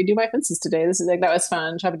gonna redo my fences today. This is that was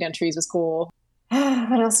fun. Chopping down trees was cool.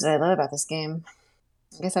 What else did I love about this game?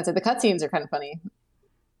 I guess that's it. The cutscenes are kind of funny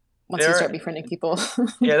once you start befriending people.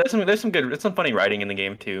 Yeah, there's some funny writing in the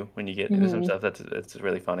game too. When you get some stuff that's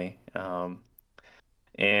really funny.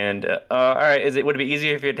 And all right, would it be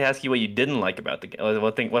easier if you had to ask you what you didn't like about the game?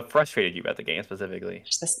 What frustrated you about the game specifically?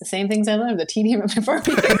 Just the same things I love. The tedium of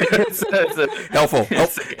farming.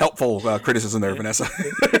 helpful criticism there, Vanessa.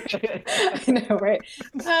 I know, right?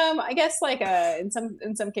 I guess in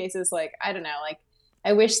some cases, I don't know,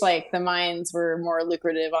 I wish the mines were more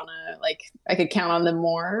lucrative I could count on them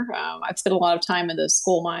more. I've spent a lot of time in those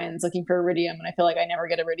school mines looking for iridium, and I feel like I never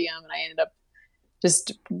get iridium, and I ended up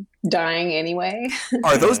just dying anyway.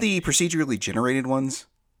 Are those the procedurally generated ones?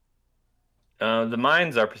 The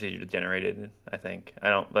mines are procedurally generated, I think.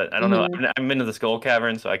 I don't know. I'm into the Skull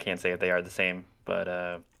Cavern, so I can't say if they are the same. But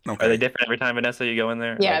are they different every time, Vanessa, you go in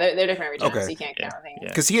there? Yeah, they're different every time, so you can't count things.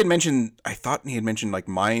 Because I thought he had mentioned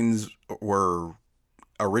mines were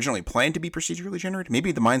originally planned to be procedurally generated.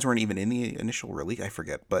 Maybe the mines weren't even in the initial release. I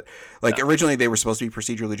forget. But originally they were supposed to be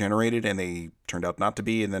procedurally generated and they turned out not to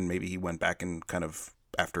be. And then maybe he went back and kind of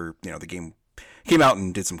after, the game came out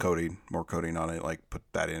and did some more coding on it, put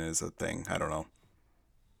that in as a thing. I don't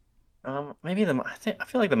know. Maybe I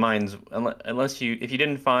feel like the mines, if you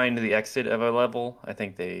didn't find the exit of a level, I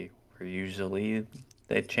think they were usually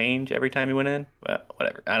they change every time you went in. Well,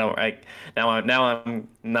 whatever. Now I'm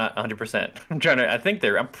not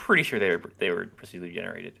 100%. I'm pretty sure they were procedurally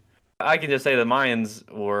generated. I can just say the mines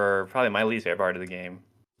were probably my least favorite part of the game.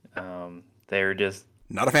 They were just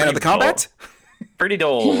not a fan of the combat. Pretty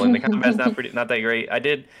dull, and the combat's not that great.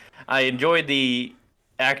 I enjoyed the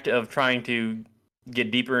act of trying to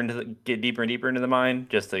get deeper and deeper into the mine,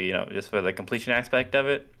 just for the completion aspect of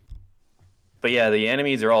it. But yeah, the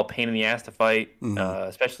enemies are all pain in the ass to fight,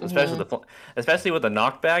 especially with the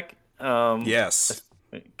knockback. Yes.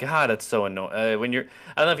 God, it's so annoying. When you're,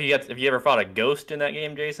 I don't know if you ever fought a ghost in that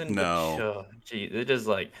game, Jason. But, No. gee, it just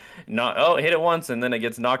like not. Oh, hit it once and then it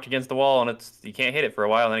gets knocked against the wall and you can't hit it for a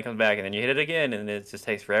while and then it comes back and then you hit it again and it just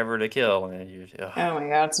takes forever to kill and then you. Oh my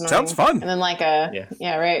god, it's annoying. Sounds fun. And then like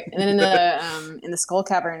yeah, right. And then in the skull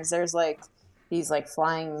caverns, there's like these like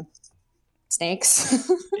flying snakes.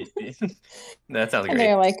 That sounds and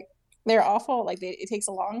great. they're awful. Like it takes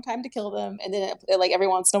a long time to kill them, and then like every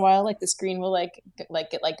once in a while, like the screen will get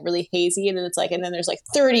like really hazy, and then it's like, and then there's like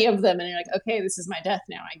 30 of them, and you're like, okay, this is my death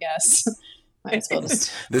now, I guess. Might as well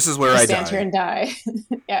just this is where I stand die. here and die.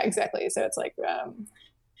 Yeah, exactly. So it's like,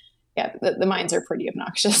 yeah, the mines are pretty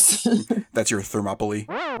obnoxious. That's your Thermopylae.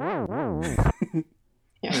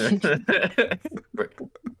 Yeah.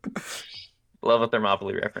 Love a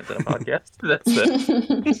Thermopylae reference in a podcast. That's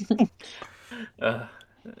it.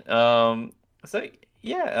 So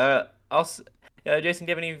yeah, Jason,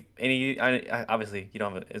 do you have any? Obviously, you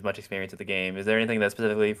don't have as much experience at the game. Is there anything that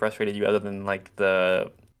specifically frustrated you other than like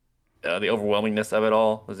the overwhelmingness of it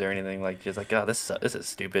all? Was there anything like just like, God, this is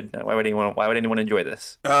stupid. Why would anyone enjoy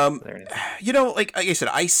this? Like I said,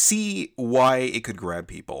 I see why it could grab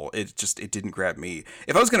people. It didn't grab me.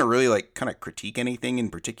 If I was gonna really like kind of critique anything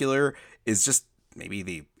in particular, is just maybe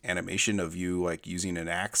the animation of you like using an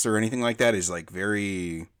axe or anything like that is like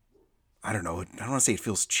very, I don't know. I don't want to say it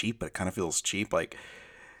feels cheap, but it kind of feels cheap. Like,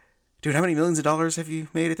 dude, how many millions of dollars have you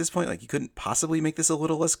made at this point? Like, you couldn't possibly make this a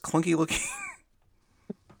little less clunky looking.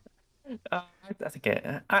 I think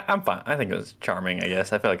I'm fine. I think it was charming. I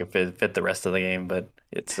guess I feel like it fit the rest of the game, but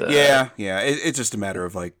it's yeah. It's just a matter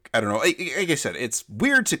of like, I don't know. Like I said, it's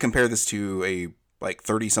weird to compare this to a like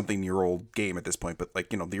 30-something-year-old game at this point, but like,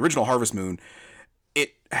 the original Harvest Moon,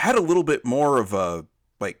 it had a little bit more of a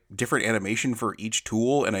like different animation for each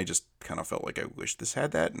tool, and I just kind of felt like I wish this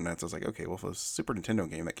had that, and that's I was like, okay, well, if a Super Nintendo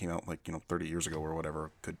game that came out like 30 years ago or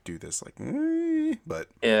whatever could do this, like, but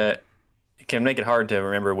yeah. It can make it hard to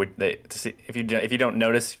remember if you don't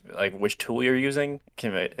notice like which tool you're using. It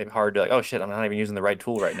can make it hard to like, oh shit, I'm not even using the right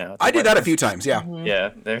tool right now. I did that a few times, yeah. Mm-hmm. Yeah,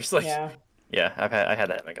 there's like yeah, I had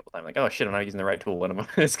that happen a couple times. Like, oh shit, I'm not using the right tool. What am I?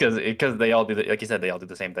 It's because they all do like you said, they all do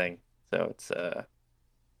the same thing. So it's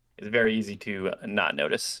very easy to not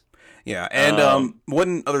notice. Yeah, and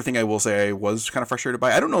one other thing I will say I was kind of frustrated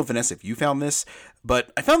by. I don't know, Vanessa, if you found this,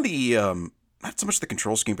 but I found the not so much the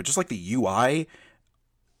control scheme, but just like the UI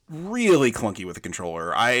really clunky with the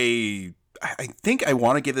controller. I think I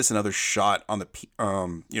want to give this another shot on the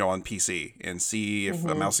on PC and see if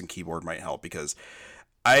a mouse and keyboard might help, because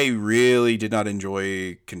I really did not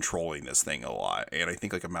enjoy controlling this thing a lot, and I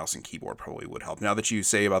think like a mouse and keyboard probably would help. Now that you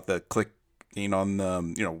say about the clicking on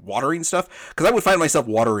the watering stuff, because I would find myself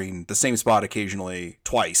watering the same spot occasionally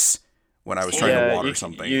twice when I was trying to water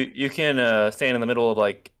something. You can stand in the middle of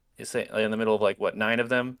like. Say in the middle of like what 9 of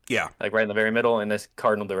them, like right in the very middle in this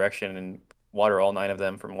cardinal direction, and water all 9 of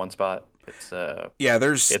them from one spot. It's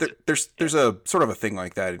there's a sort of a thing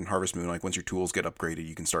like that in Harvest Moon. Like once your tools get upgraded,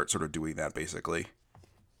 you can start sort of doing that basically.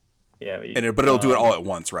 Yeah, but it'll do it all at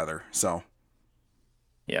once rather. So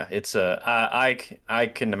yeah, it's I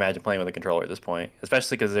couldn't imagine playing with a controller at this point,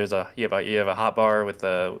 especially because you have a hot bar with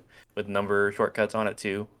number shortcuts on it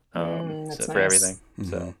too, for everything.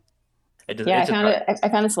 Mm-hmm. So. I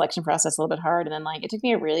found the selection process a little bit hard, and then like it took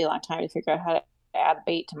me a really long time to figure out how to add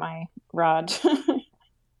bait to my rod,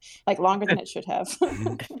 like longer than it should have.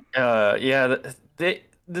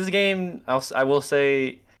 This game, I will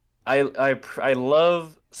say, I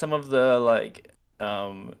love some of the like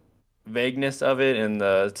vagueness of it and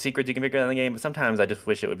the secrets you can figure out in the game, but sometimes I just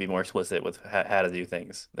wish it would be more explicit with how to do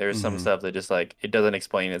things. There's some stuff that just like it doesn't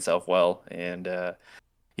explain itself well, and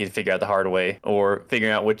you figure out the hard way, or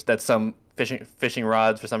figuring out that some fishing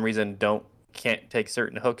rods for some reason can't take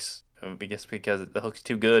certain hooks, because the hook's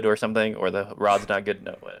too good or something, or the rod's not good.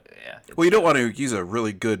 No, yeah. Well, you don't want to use a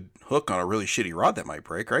really good hook on a really shitty rod that might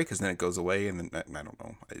break, right? Because then it goes away, and then I don't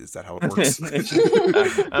know. Is that how it works?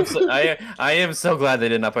 I am so glad they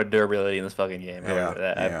did not put durability in this fucking game.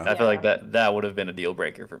 I feel like that would have been a deal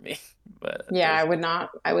breaker for me. But I would not.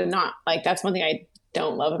 Like that's one thing I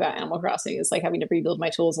don't love about Animal Crossing is like having to rebuild my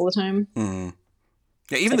tools all the time. Mm-hmm.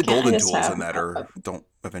 Yeah, even the golden tools in that don't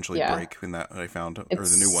eventually break in that I found, or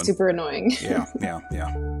the new one. Super annoying. Yeah.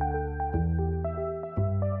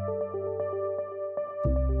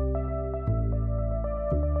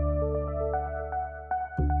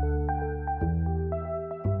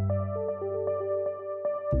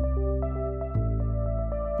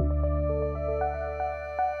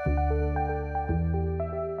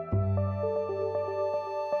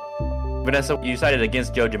 Vanessa, you decided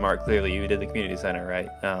against JoJo Mart. Clearly, you did the community center, right?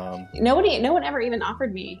 No one ever even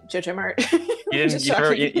offered me JoJo Mart.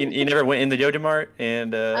 You never went into JoJo Mart,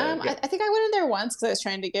 and I think I went in there once because I was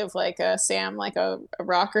trying to give like Sam like a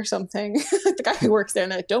rock or something. The guy who works there,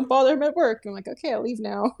 and they're like, "Don't bother him at work." I'm like, "Okay, I'll leave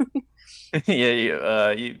now."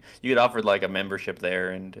 Yeah, you get offered like a membership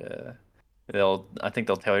there, and I think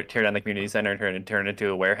they'll tear down the community center and turn it into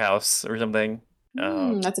a warehouse or something.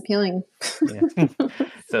 That's appealing. Yeah.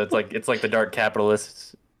 So it's like the dark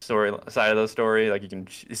capitalist side of the story. Like you can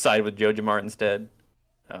side with JoJo Mart instead.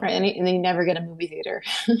 Right, and then you never get a movie theater.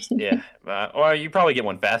 Yeah, or you probably get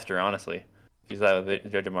one faster, honestly. If you side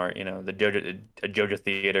with JoJo Mart, a JoJo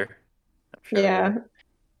theater. I'm sure Yeah.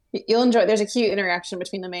 You'll enjoy. There's a cute interaction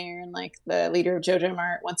between the mayor and like the leader of JoJo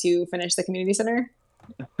Mart once you finish the community center.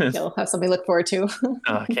 You'll have something to look forward to. Oh,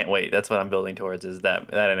 I can't wait. That's what I'm building towards, is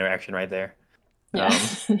that interaction right there. Yeah.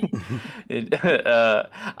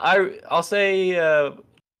 I'll say,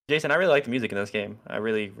 Jason, I really like the music in this game. I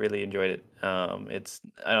really, really enjoyed it. I'm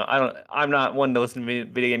not one to listen to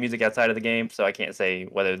video game music outside of the game, so I can't say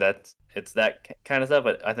whether it's that kind of stuff.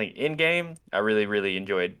 But I think in game, I really, really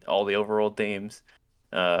enjoyed all the overall themes.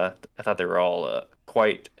 I thought they were all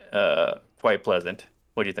quite pleasant.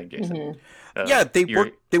 What do you think, Jason? Mm-hmm. Yeah, they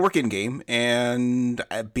work in game, and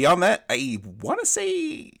beyond that, I want to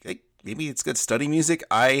say maybe it's good study music.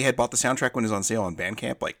 I had bought the soundtrack when it was on sale on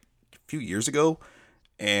Bandcamp like a few years ago,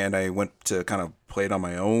 and I went to kind of play it on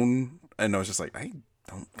my own, and I was just like, and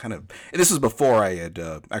this was before I had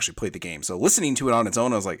actually played the game, so listening to it on its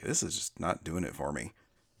own, I was like, this is just not doing it for me.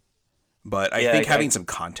 But I think having some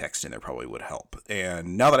context in there probably would help.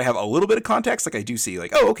 And now that I have a little bit of context, like I do see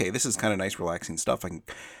like, oh, okay, this is kind of nice, relaxing stuff.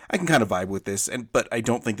 I can kind of vibe with this, but I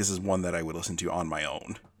don't think this is one that I would listen to on my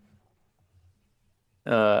own.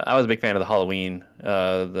 I was a big fan of the Halloween,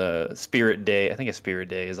 the Spirit Day. I think it's Spirit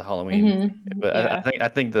Day is a Halloween, Mm-hmm. but Yeah. I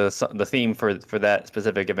think the theme for that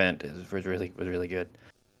specific event was really good.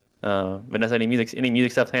 Vanessa, any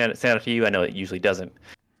music stuff stand out to you? I know it usually doesn't,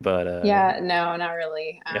 but Yeah, no, not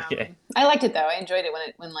really. Okay. I liked it though. I enjoyed it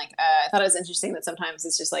when I thought it was interesting that sometimes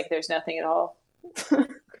it's just like there's nothing at all. and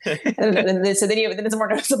then it's more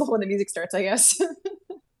noticeable when the music starts, I guess.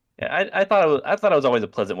 Yeah, I thought it was always a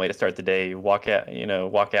pleasant way to start the day. You walk out,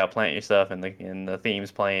 plant your stuff, and the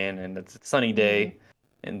theme's playing, and it's a sunny day,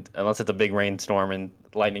 and unless it's a big rainstorm and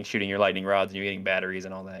lightning shooting your lightning rods and you're getting batteries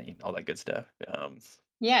and all that good stuff.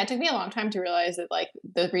 Yeah, it took me a long time to realize that like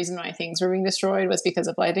the reason why things were being destroyed was because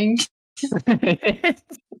of lighting. I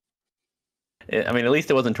mean, at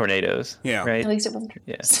least it wasn't tornadoes. Yeah. Right. At least it wasn't.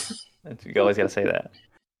 Yeah. You always got to say that.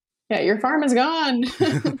 Yeah, your farm is gone.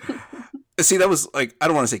 See, that was like, I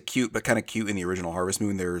don't want to say cute, but kind of cute in the original Harvest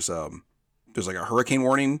Moon. There's like a hurricane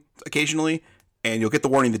warning occasionally, and you'll get the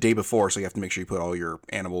warning the day before, so you have to make sure you put all your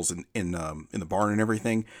animals in the barn and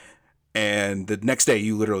everything. And the next day,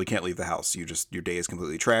 you literally can't leave the house. Your day is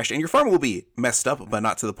completely trashed, and your farm will be messed up, but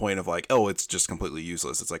not to the point of like, oh, it's just completely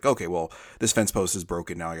useless. It's like, okay, well, this fence post is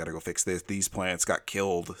broken. Now I got to go fix this. These plants got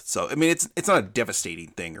killed. So I mean, it's not a devastating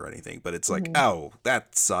thing or anything, but it's like, oh,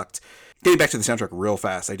 that sucked. Getting back to the soundtrack real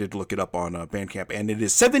fast, I did look it up on Bandcamp, and it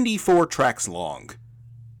is 74 tracks long.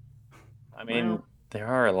 I mean, there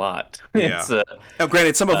are a lot. Yeah. Now,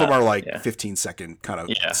 granted, some of them are like 15-second kind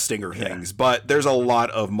of stinger things, but there's a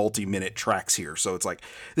lot of multi-minute tracks here. So it's like,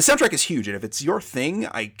 the soundtrack is huge, and if it's your thing,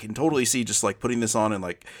 I can totally see just like putting this on and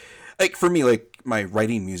like for me, like my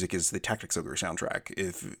writing music is the Tactics Ogre soundtrack.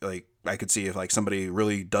 If like I could see if like somebody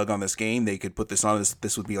really dug on this game, they could put this on.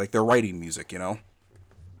 This would be like their writing music, you know?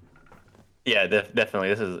 Yeah, definitely.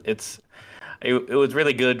 It was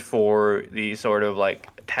really good for the sort of like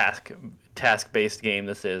task-based game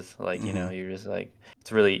this is. Like, you're just like,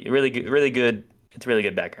 it's really good. It's really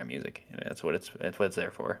good background music. That's what it's there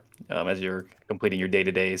for. As you're completing your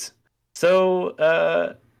day-to-days. So,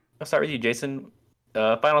 I'll start with you, Jason.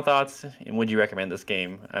 Final thoughts, and would you recommend this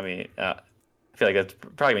game? I mean, I feel like that's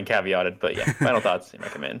probably been caveated, but yeah, final thoughts and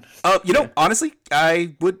recommend. Honestly,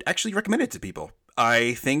 I would actually recommend it to people.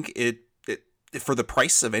 I think it for the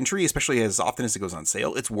price of entry, especially as often as it goes on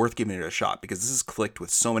sale, it's worth giving it a shot because this is clicked with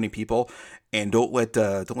so many people. And don't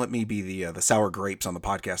let me be the sour grapes on the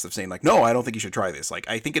podcast of saying like, no, I don't think you should try this. Like,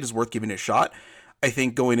 I think it is worth giving it a shot. I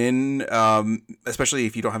think going in, especially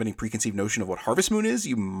if you don't have any preconceived notion of what Harvest Moon is,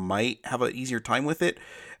 you might have an easier time with it.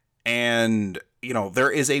 And, there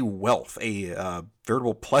is a wealth, a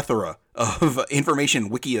veritable plethora of information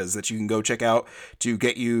wikias that you can go check out to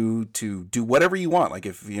get you to do whatever you want. Like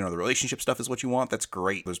if, the relationship stuff is what you want, that's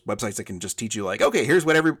great. There's websites that can just teach you like, okay, here's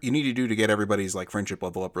what you need to do to get everybody's like friendship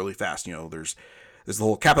level up really fast. There's there's the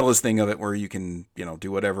whole capitalist thing of it where you can,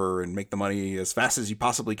 do whatever and make the money as fast as you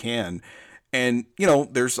possibly can. And,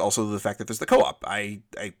 there's also the fact that there's the co-op. I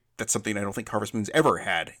that's something I don't think Harvest Moon's ever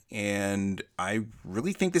had. And I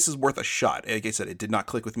really think this is worth a shot. Like I said, it did not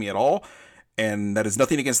click with me at all. And that is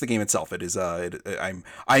nothing against the game itself. It is,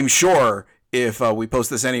 I'm sure if we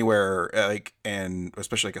post this anywhere, and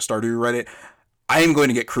especially like a Stardew Reddit, I am going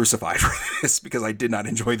to get crucified for this because I did not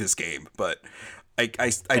enjoy this game. But I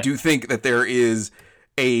do think that there is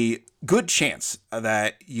a good chance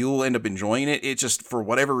that you'll end up enjoying it. It just, for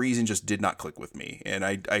whatever reason, just did not click with me, and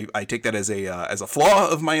I take that as a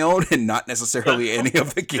flaw of my own, and not necessarily any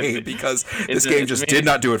of the game, because this game just did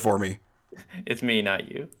not do it for me. It's me,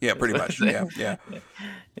 not you. Yeah, pretty much. Yeah.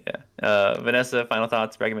 Vanessa, final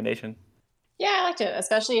thoughts, recommendation? Yeah, I liked it,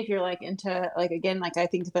 especially if you're into again, I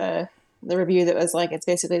think the review that was it's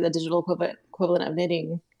basically the digital equivalent of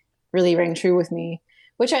knitting really rang true with me,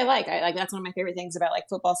 which I like. I that's one of my favorite things about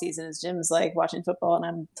football season is Jim's watching football and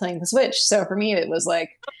I'm playing the Switch. So for me, it was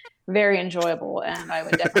very enjoyable, and I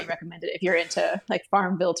would definitely recommend it if you're into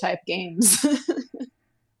Farmville type games.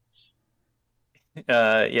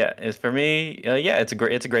 It's for me. It's a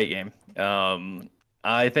great game.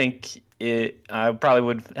 I think I probably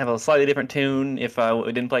would have a slightly different tune if I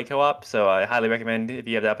didn't play co-op. So I highly recommend, if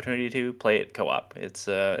you have the opportunity to play it co-op.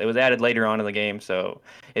 It was added later on in the game, so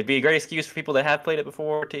it'd be a great excuse for people that have played it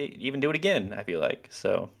before to even do it again, I feel like.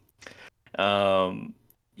 So,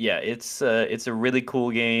 it's a really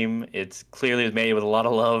cool game. It's clearly made with a lot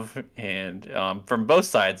of love, and from both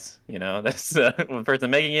sides. That's the person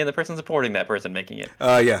making it, and the person supporting that person making it.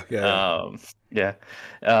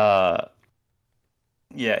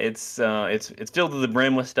 It's filled to the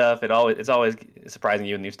brim with stuff. It's always surprising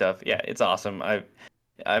you with new stuff. Yeah, it's awesome.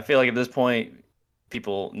 I feel like at this point,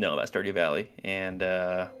 people know about Stardew Valley and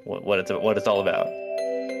what it's all about.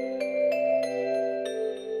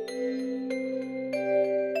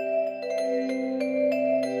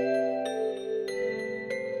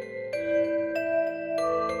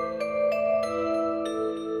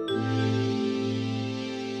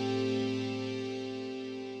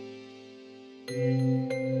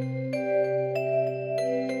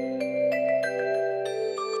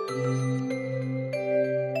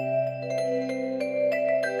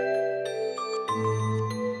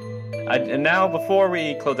 And now, before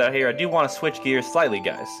we close out here, I do want to switch gears slightly,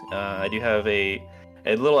 guys. I do have a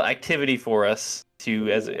little activity for us to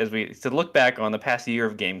look back on the past year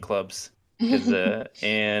of game clubs,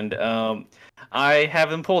 and I have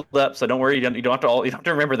them pulled up, so don't worry, you don't have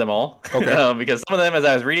to remember them all. Okay. Because some of them, as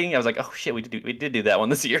I was reading, I was like, oh shit, we did do that one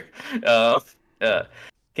this year.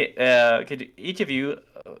 Could each of you,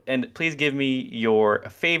 and please give me your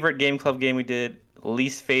favorite game club game we did,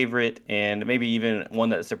 least favorite, and maybe even one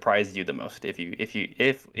that surprised you the most,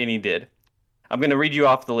 if any did. I'm going to read you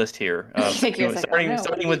off the list here.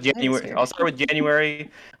 Starting with January. I'll start with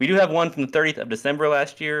January. We do have one from the 30th of December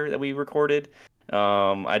last year that we recorded.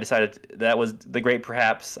 I decided that was The Great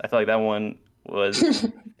Perhaps. I feel like that one was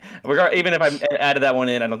even if I added that one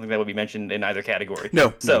in, I don't think that would be mentioned in either category.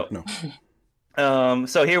 No. So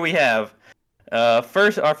here we have our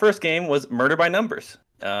first game was Murder by Numbers.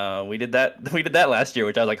 We did that last year,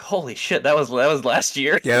 which I was like, holy shit, that was last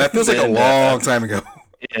year. Yeah, that feels like a long time ago.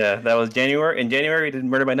 Yeah, that was January. In January, we did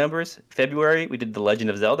Murder by Numbers. February, we did The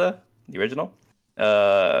Legend of Zelda, the original.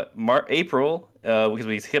 April, because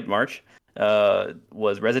we skipped March,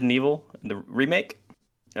 was Resident Evil, the remake,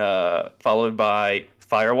 followed by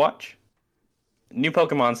Firewatch, New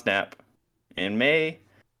Pokemon Snap in May,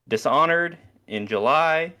 Dishonored in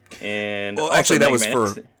July, and actually that was I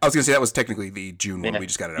was gonna say that was technically the June one. We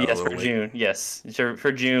just got it out a little late. June. Yes,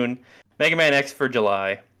 for June. Mega Man X for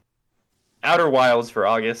July, Outer Wilds for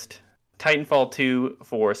August, Titanfall 2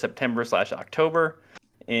 for September/October,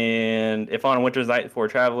 and If on a Winter's Night for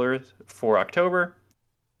Travelers for October,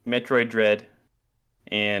 Metroid Dread,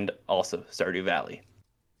 and also Stardew Valley.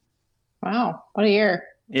 Wow, what a year!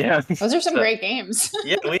 Yeah, those are some great games.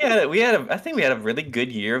 Yeah, I think we had a really good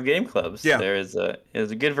year of game clubs. Yeah, there's a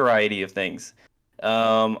good variety of things.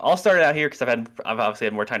 I'll start it out here because I've obviously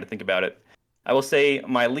had more time to think about it. I will say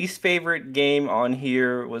my least favorite game on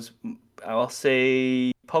here was, I'll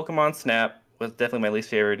say, Pokemon Snap was definitely my least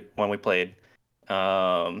favorite one we played.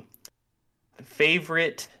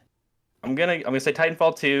 Favorite, I'm gonna say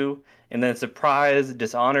Titanfall 2, and then surprise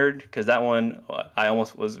Dishonored, because that one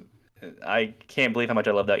I can't believe how much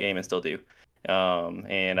I love that game and still do.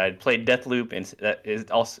 And I played Deathloop, and that is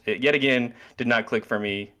also, yet again, did not click for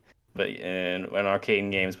me, but in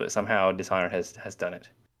arcade games, but somehow Dishonored has done it.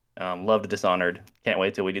 Loved Dishonored. Can't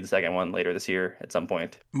wait till we do the second one later this year at some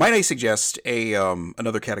point. Might I suggest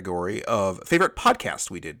another category of favorite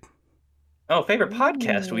podcast we did? Oh, favorite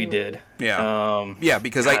podcast we did. Yeah,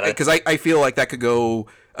 because I feel like that could go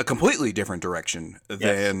a completely different direction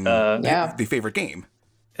than the favorite game.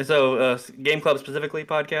 So, Game Club specifically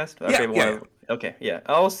podcast. Okay, yeah.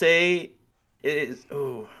 I'll say it is.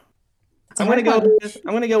 Ooh, I'm gonna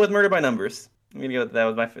go with Murder by Numbers.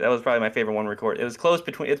 That was probably my favorite one record. It was close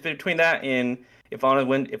between that and If on a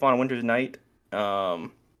Winter's Night. I'll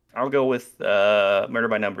go with Murder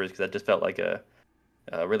by Numbers because that just felt like a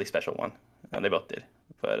really special one. They both did,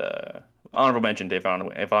 but honorable mention to If on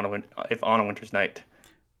a Winter's Night.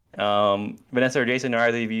 Vanessa or Jason, are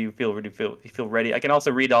either of you feel ready? I can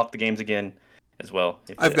also read off the games again as well.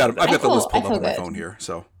 I've got the list pulled up on my phone here,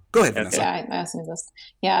 so go ahead, Vanessa. Yeah, I also need this.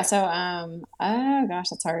 Yeah, so oh gosh,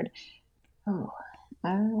 that's hard. Oh,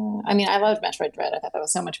 I mean, I loved Metroid Dread. I thought that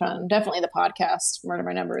was so much fun. Definitely the podcast, Murder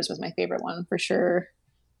by Numbers, was my favorite one for sure.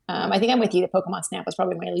 I think I'm with you. The Pokemon Snap was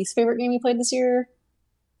probably my least favorite game we played this year.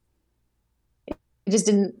 It just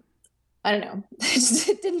didn't. I don't know. It just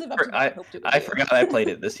didn't live up to what I hoped it would. I forgot I played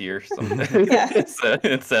it this year. So yeah,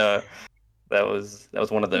 that was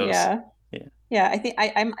one of those. Yeah. I think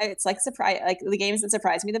I'm. It's like surprise. Like the games that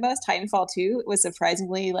surprised me the most. Titanfall 2 was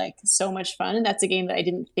surprisingly like so much fun, and that's a game that I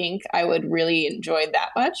didn't think I would really enjoy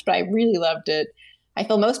that much, but I really loved it. I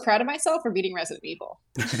feel most proud of myself for beating Resident Evil.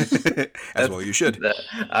 As well, you should.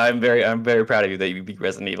 I'm very proud of you that you beat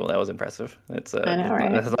Resident Evil. That was impressive. It's I know, right?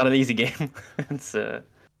 That's not an easy game. It's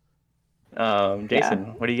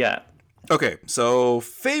Jason, what do you got? Okay, so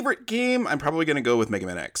favorite game, I'm probably going to go with Mega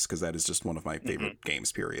Man X, because that is just one of my favorite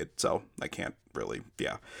games, period. So I can't really,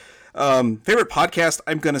 favorite podcast,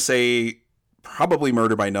 I'm going to say probably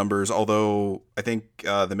Murder by Numbers, although I think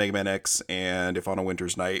the Mega Man X and If on a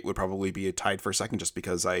Winter's Night would probably be tied for a second, just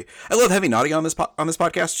because I love having Nadia on this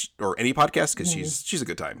podcast, or any podcast, because she's a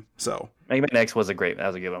good time. So Mega Man X was a good one.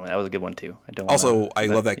 That was a good one too. I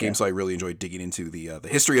love that game, so I really enjoyed digging into the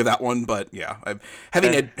history of that one. But yeah,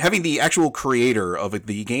 having the actual creator of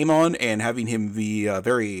the game on and having him be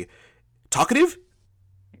very talkative.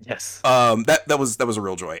 Yes. That was a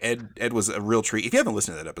real joy. Ed was a real treat. If you haven't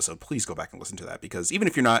listened to that episode, please go back and listen to that, because even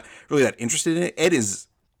if you're not really that interested in it, Ed is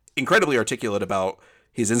incredibly articulate about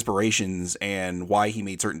his inspirations and why he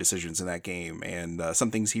made certain decisions in that game, and some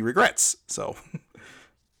things he regrets. So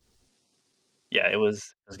yeah, it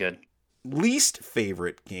was good. Least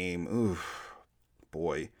favorite game. Ooh,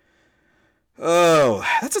 boy. Oh,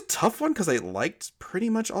 that's a tough one, because I liked pretty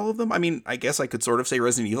much all of them. I mean, I guess I could sort of say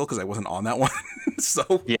Resident Evil because I wasn't on that one.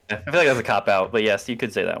 So yeah, I feel like that's a cop out, but yes, you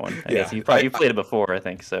could say that one. I guess you played it before, I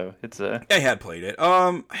think. So it's I had played it.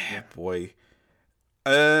 Boy.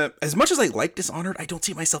 As much as I like Dishonored, I don't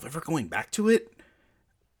see myself ever going back to it.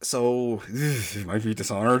 So it might be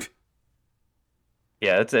Dishonored.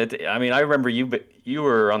 Yeah, I mean, I remember you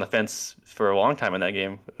were on the fence for a long time in that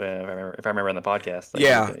game, if I remember on the podcast.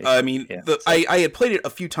 I had played it a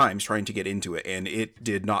few times trying to get into it, and it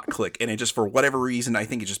did not click. And it just, for whatever reason, I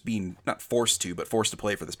think it's just being not forced to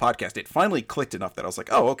play for this podcast, it finally clicked enough that I was like,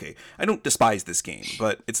 oh, okay, I don't despise this game,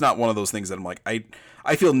 but it's not one of those things that I'm like,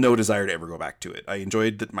 I feel no desire to ever go back to it. I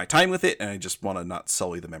enjoyed my time with it, and I just want to not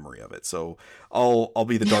sully the memory of it. So I'll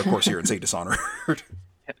be the dark horse here and say Dishonored.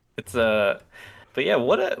 It's But yeah,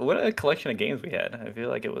 what a collection of games we had. I feel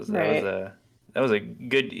like that was a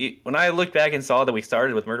good. When I looked back and saw that we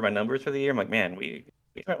started with Murder by Numbers for the year, I'm like, man, we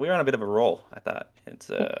were on a bit of a roll. I thought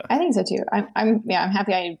I think so too. I'm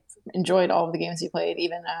happy I enjoyed all of the games you played.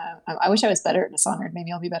 Even I wish I was better at Dishonored.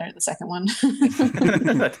 Maybe I'll be better at the second one.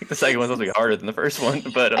 I think the second one's supposed to be harder than the first one.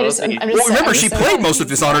 But remember, she played most of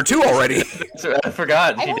Dishonored 2 already. I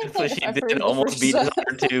forgot. She did almost beat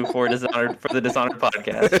Dishonored 2 for the Dishonored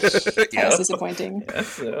podcast. That was disappointing. Yeah,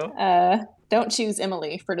 so. Don't choose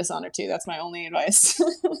Emily for Dishonored 2. That's my only advice.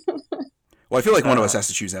 Well, I feel like one of us has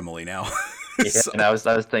to choose Emily now. And I was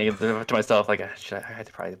thinking to myself, like, I had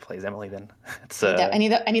to probably play as Emily then. I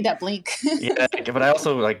need that blink. Yeah, but I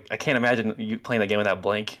also I can't imagine you playing that game without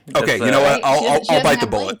blink. Okay, you know what? I'll bite the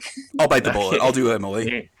bullet. I'll bite the bullet. I'll do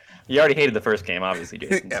Emily. You already hated the first game, obviously,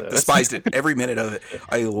 Jason. Yeah, despised it, every minute of it.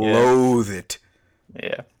 I loathe it.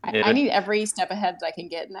 Yeah. I need every step ahead that I can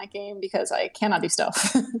get in that game because I cannot do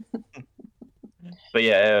stuff. But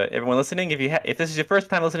yeah, everyone listening, if this is your first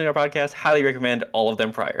time listening to our podcast, highly recommend all of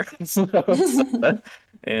them prior.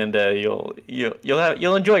 And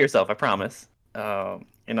you'll enjoy yourself, I promise.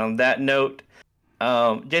 And on that note,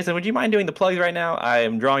 Jason, would you mind doing the plugs right now? I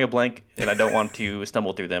am drawing a blank, and I don't want to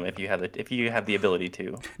stumble through them. If you have the ability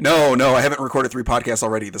to. No, I haven't recorded 3 podcasts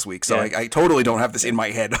already this week, so I totally don't have this in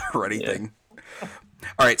my head or anything.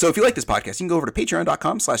 All right, so if you like this podcast, you can go over to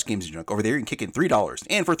patreon.com/gamesandjunk. Over there, you can kick in $3.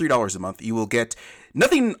 And for $3 a month, you will get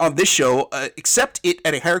nothing on this show except it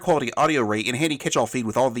at a higher quality audio rate and a handy catch-all feed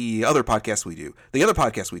with all the other podcasts we do. The other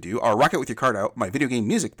podcasts we do are Rocket With Your Card Out, my video game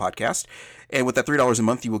music podcast. And with that $3 a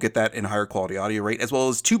month, you will get that in a higher quality audio rate, as well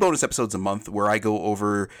as 2 bonus episodes a month where I go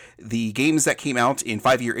over the games that came out in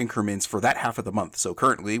 5-year increments for that half of the month. So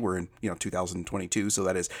currently, we're in 2022, so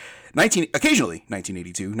that is occasionally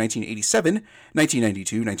 1982, 1987,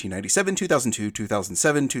 1992, 1997, 2002,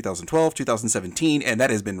 2007, 2012, 2017, and that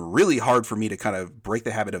has been really hard for me to kind of break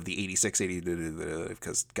the habit of the 86, 80,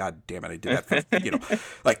 because god damn it, I did that for,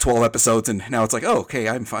 like 12 episodes, and now it's like, oh, okay,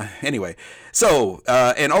 I'm fine. Anyway, so,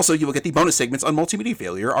 and also you will get the bonus segments on Multimedia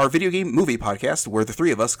Failure, our video game movie podcast, where the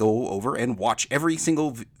 3 of us go over and watch every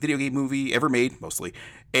single video game movie ever made, mostly,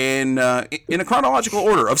 and in a chronological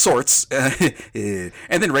order of sorts, and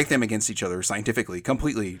then rank them against each other scientifically,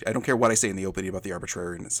 completely. I don't care what I say in the opening about the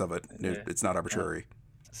arbitrariness of it. It's not arbitrary.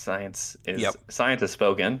 Science is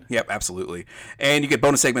spoken. Yep, absolutely. And you get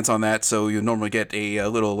bonus segments on that, so you normally get a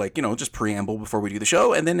little, just preamble before we do the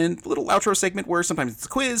show, and then a little outro segment where sometimes it's a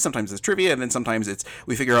quiz, sometimes it's trivia, and then sometimes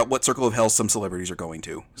we figure out what circle of hell some celebrities are going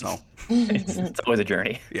to. So it's always a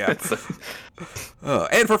journey. Yeah.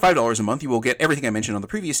 And for $5 a month, you will get everything I mentioned on the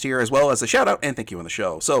previous tier, as well as a shout out and thank you on the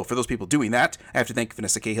show. So for those people doing that, I have to thank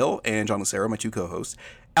Vanessa Cahill and John Lucero, my 2 co-hosts,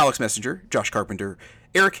 Alex Messenger, Josh Carpenter,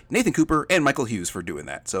 Eric, Nathan Cooper, and Michael Hughes for doing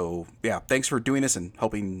that. So, yeah, thanks for doing this and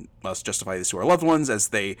helping us justify this to our loved ones as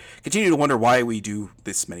they continue to wonder why we do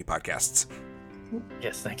this many podcasts.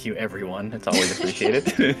 Yes, thank you, everyone. It's always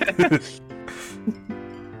appreciated.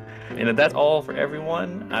 And if that's all for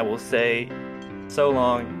everyone, I will say so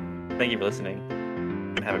long. Thank you for listening,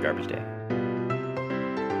 and have a garbage day.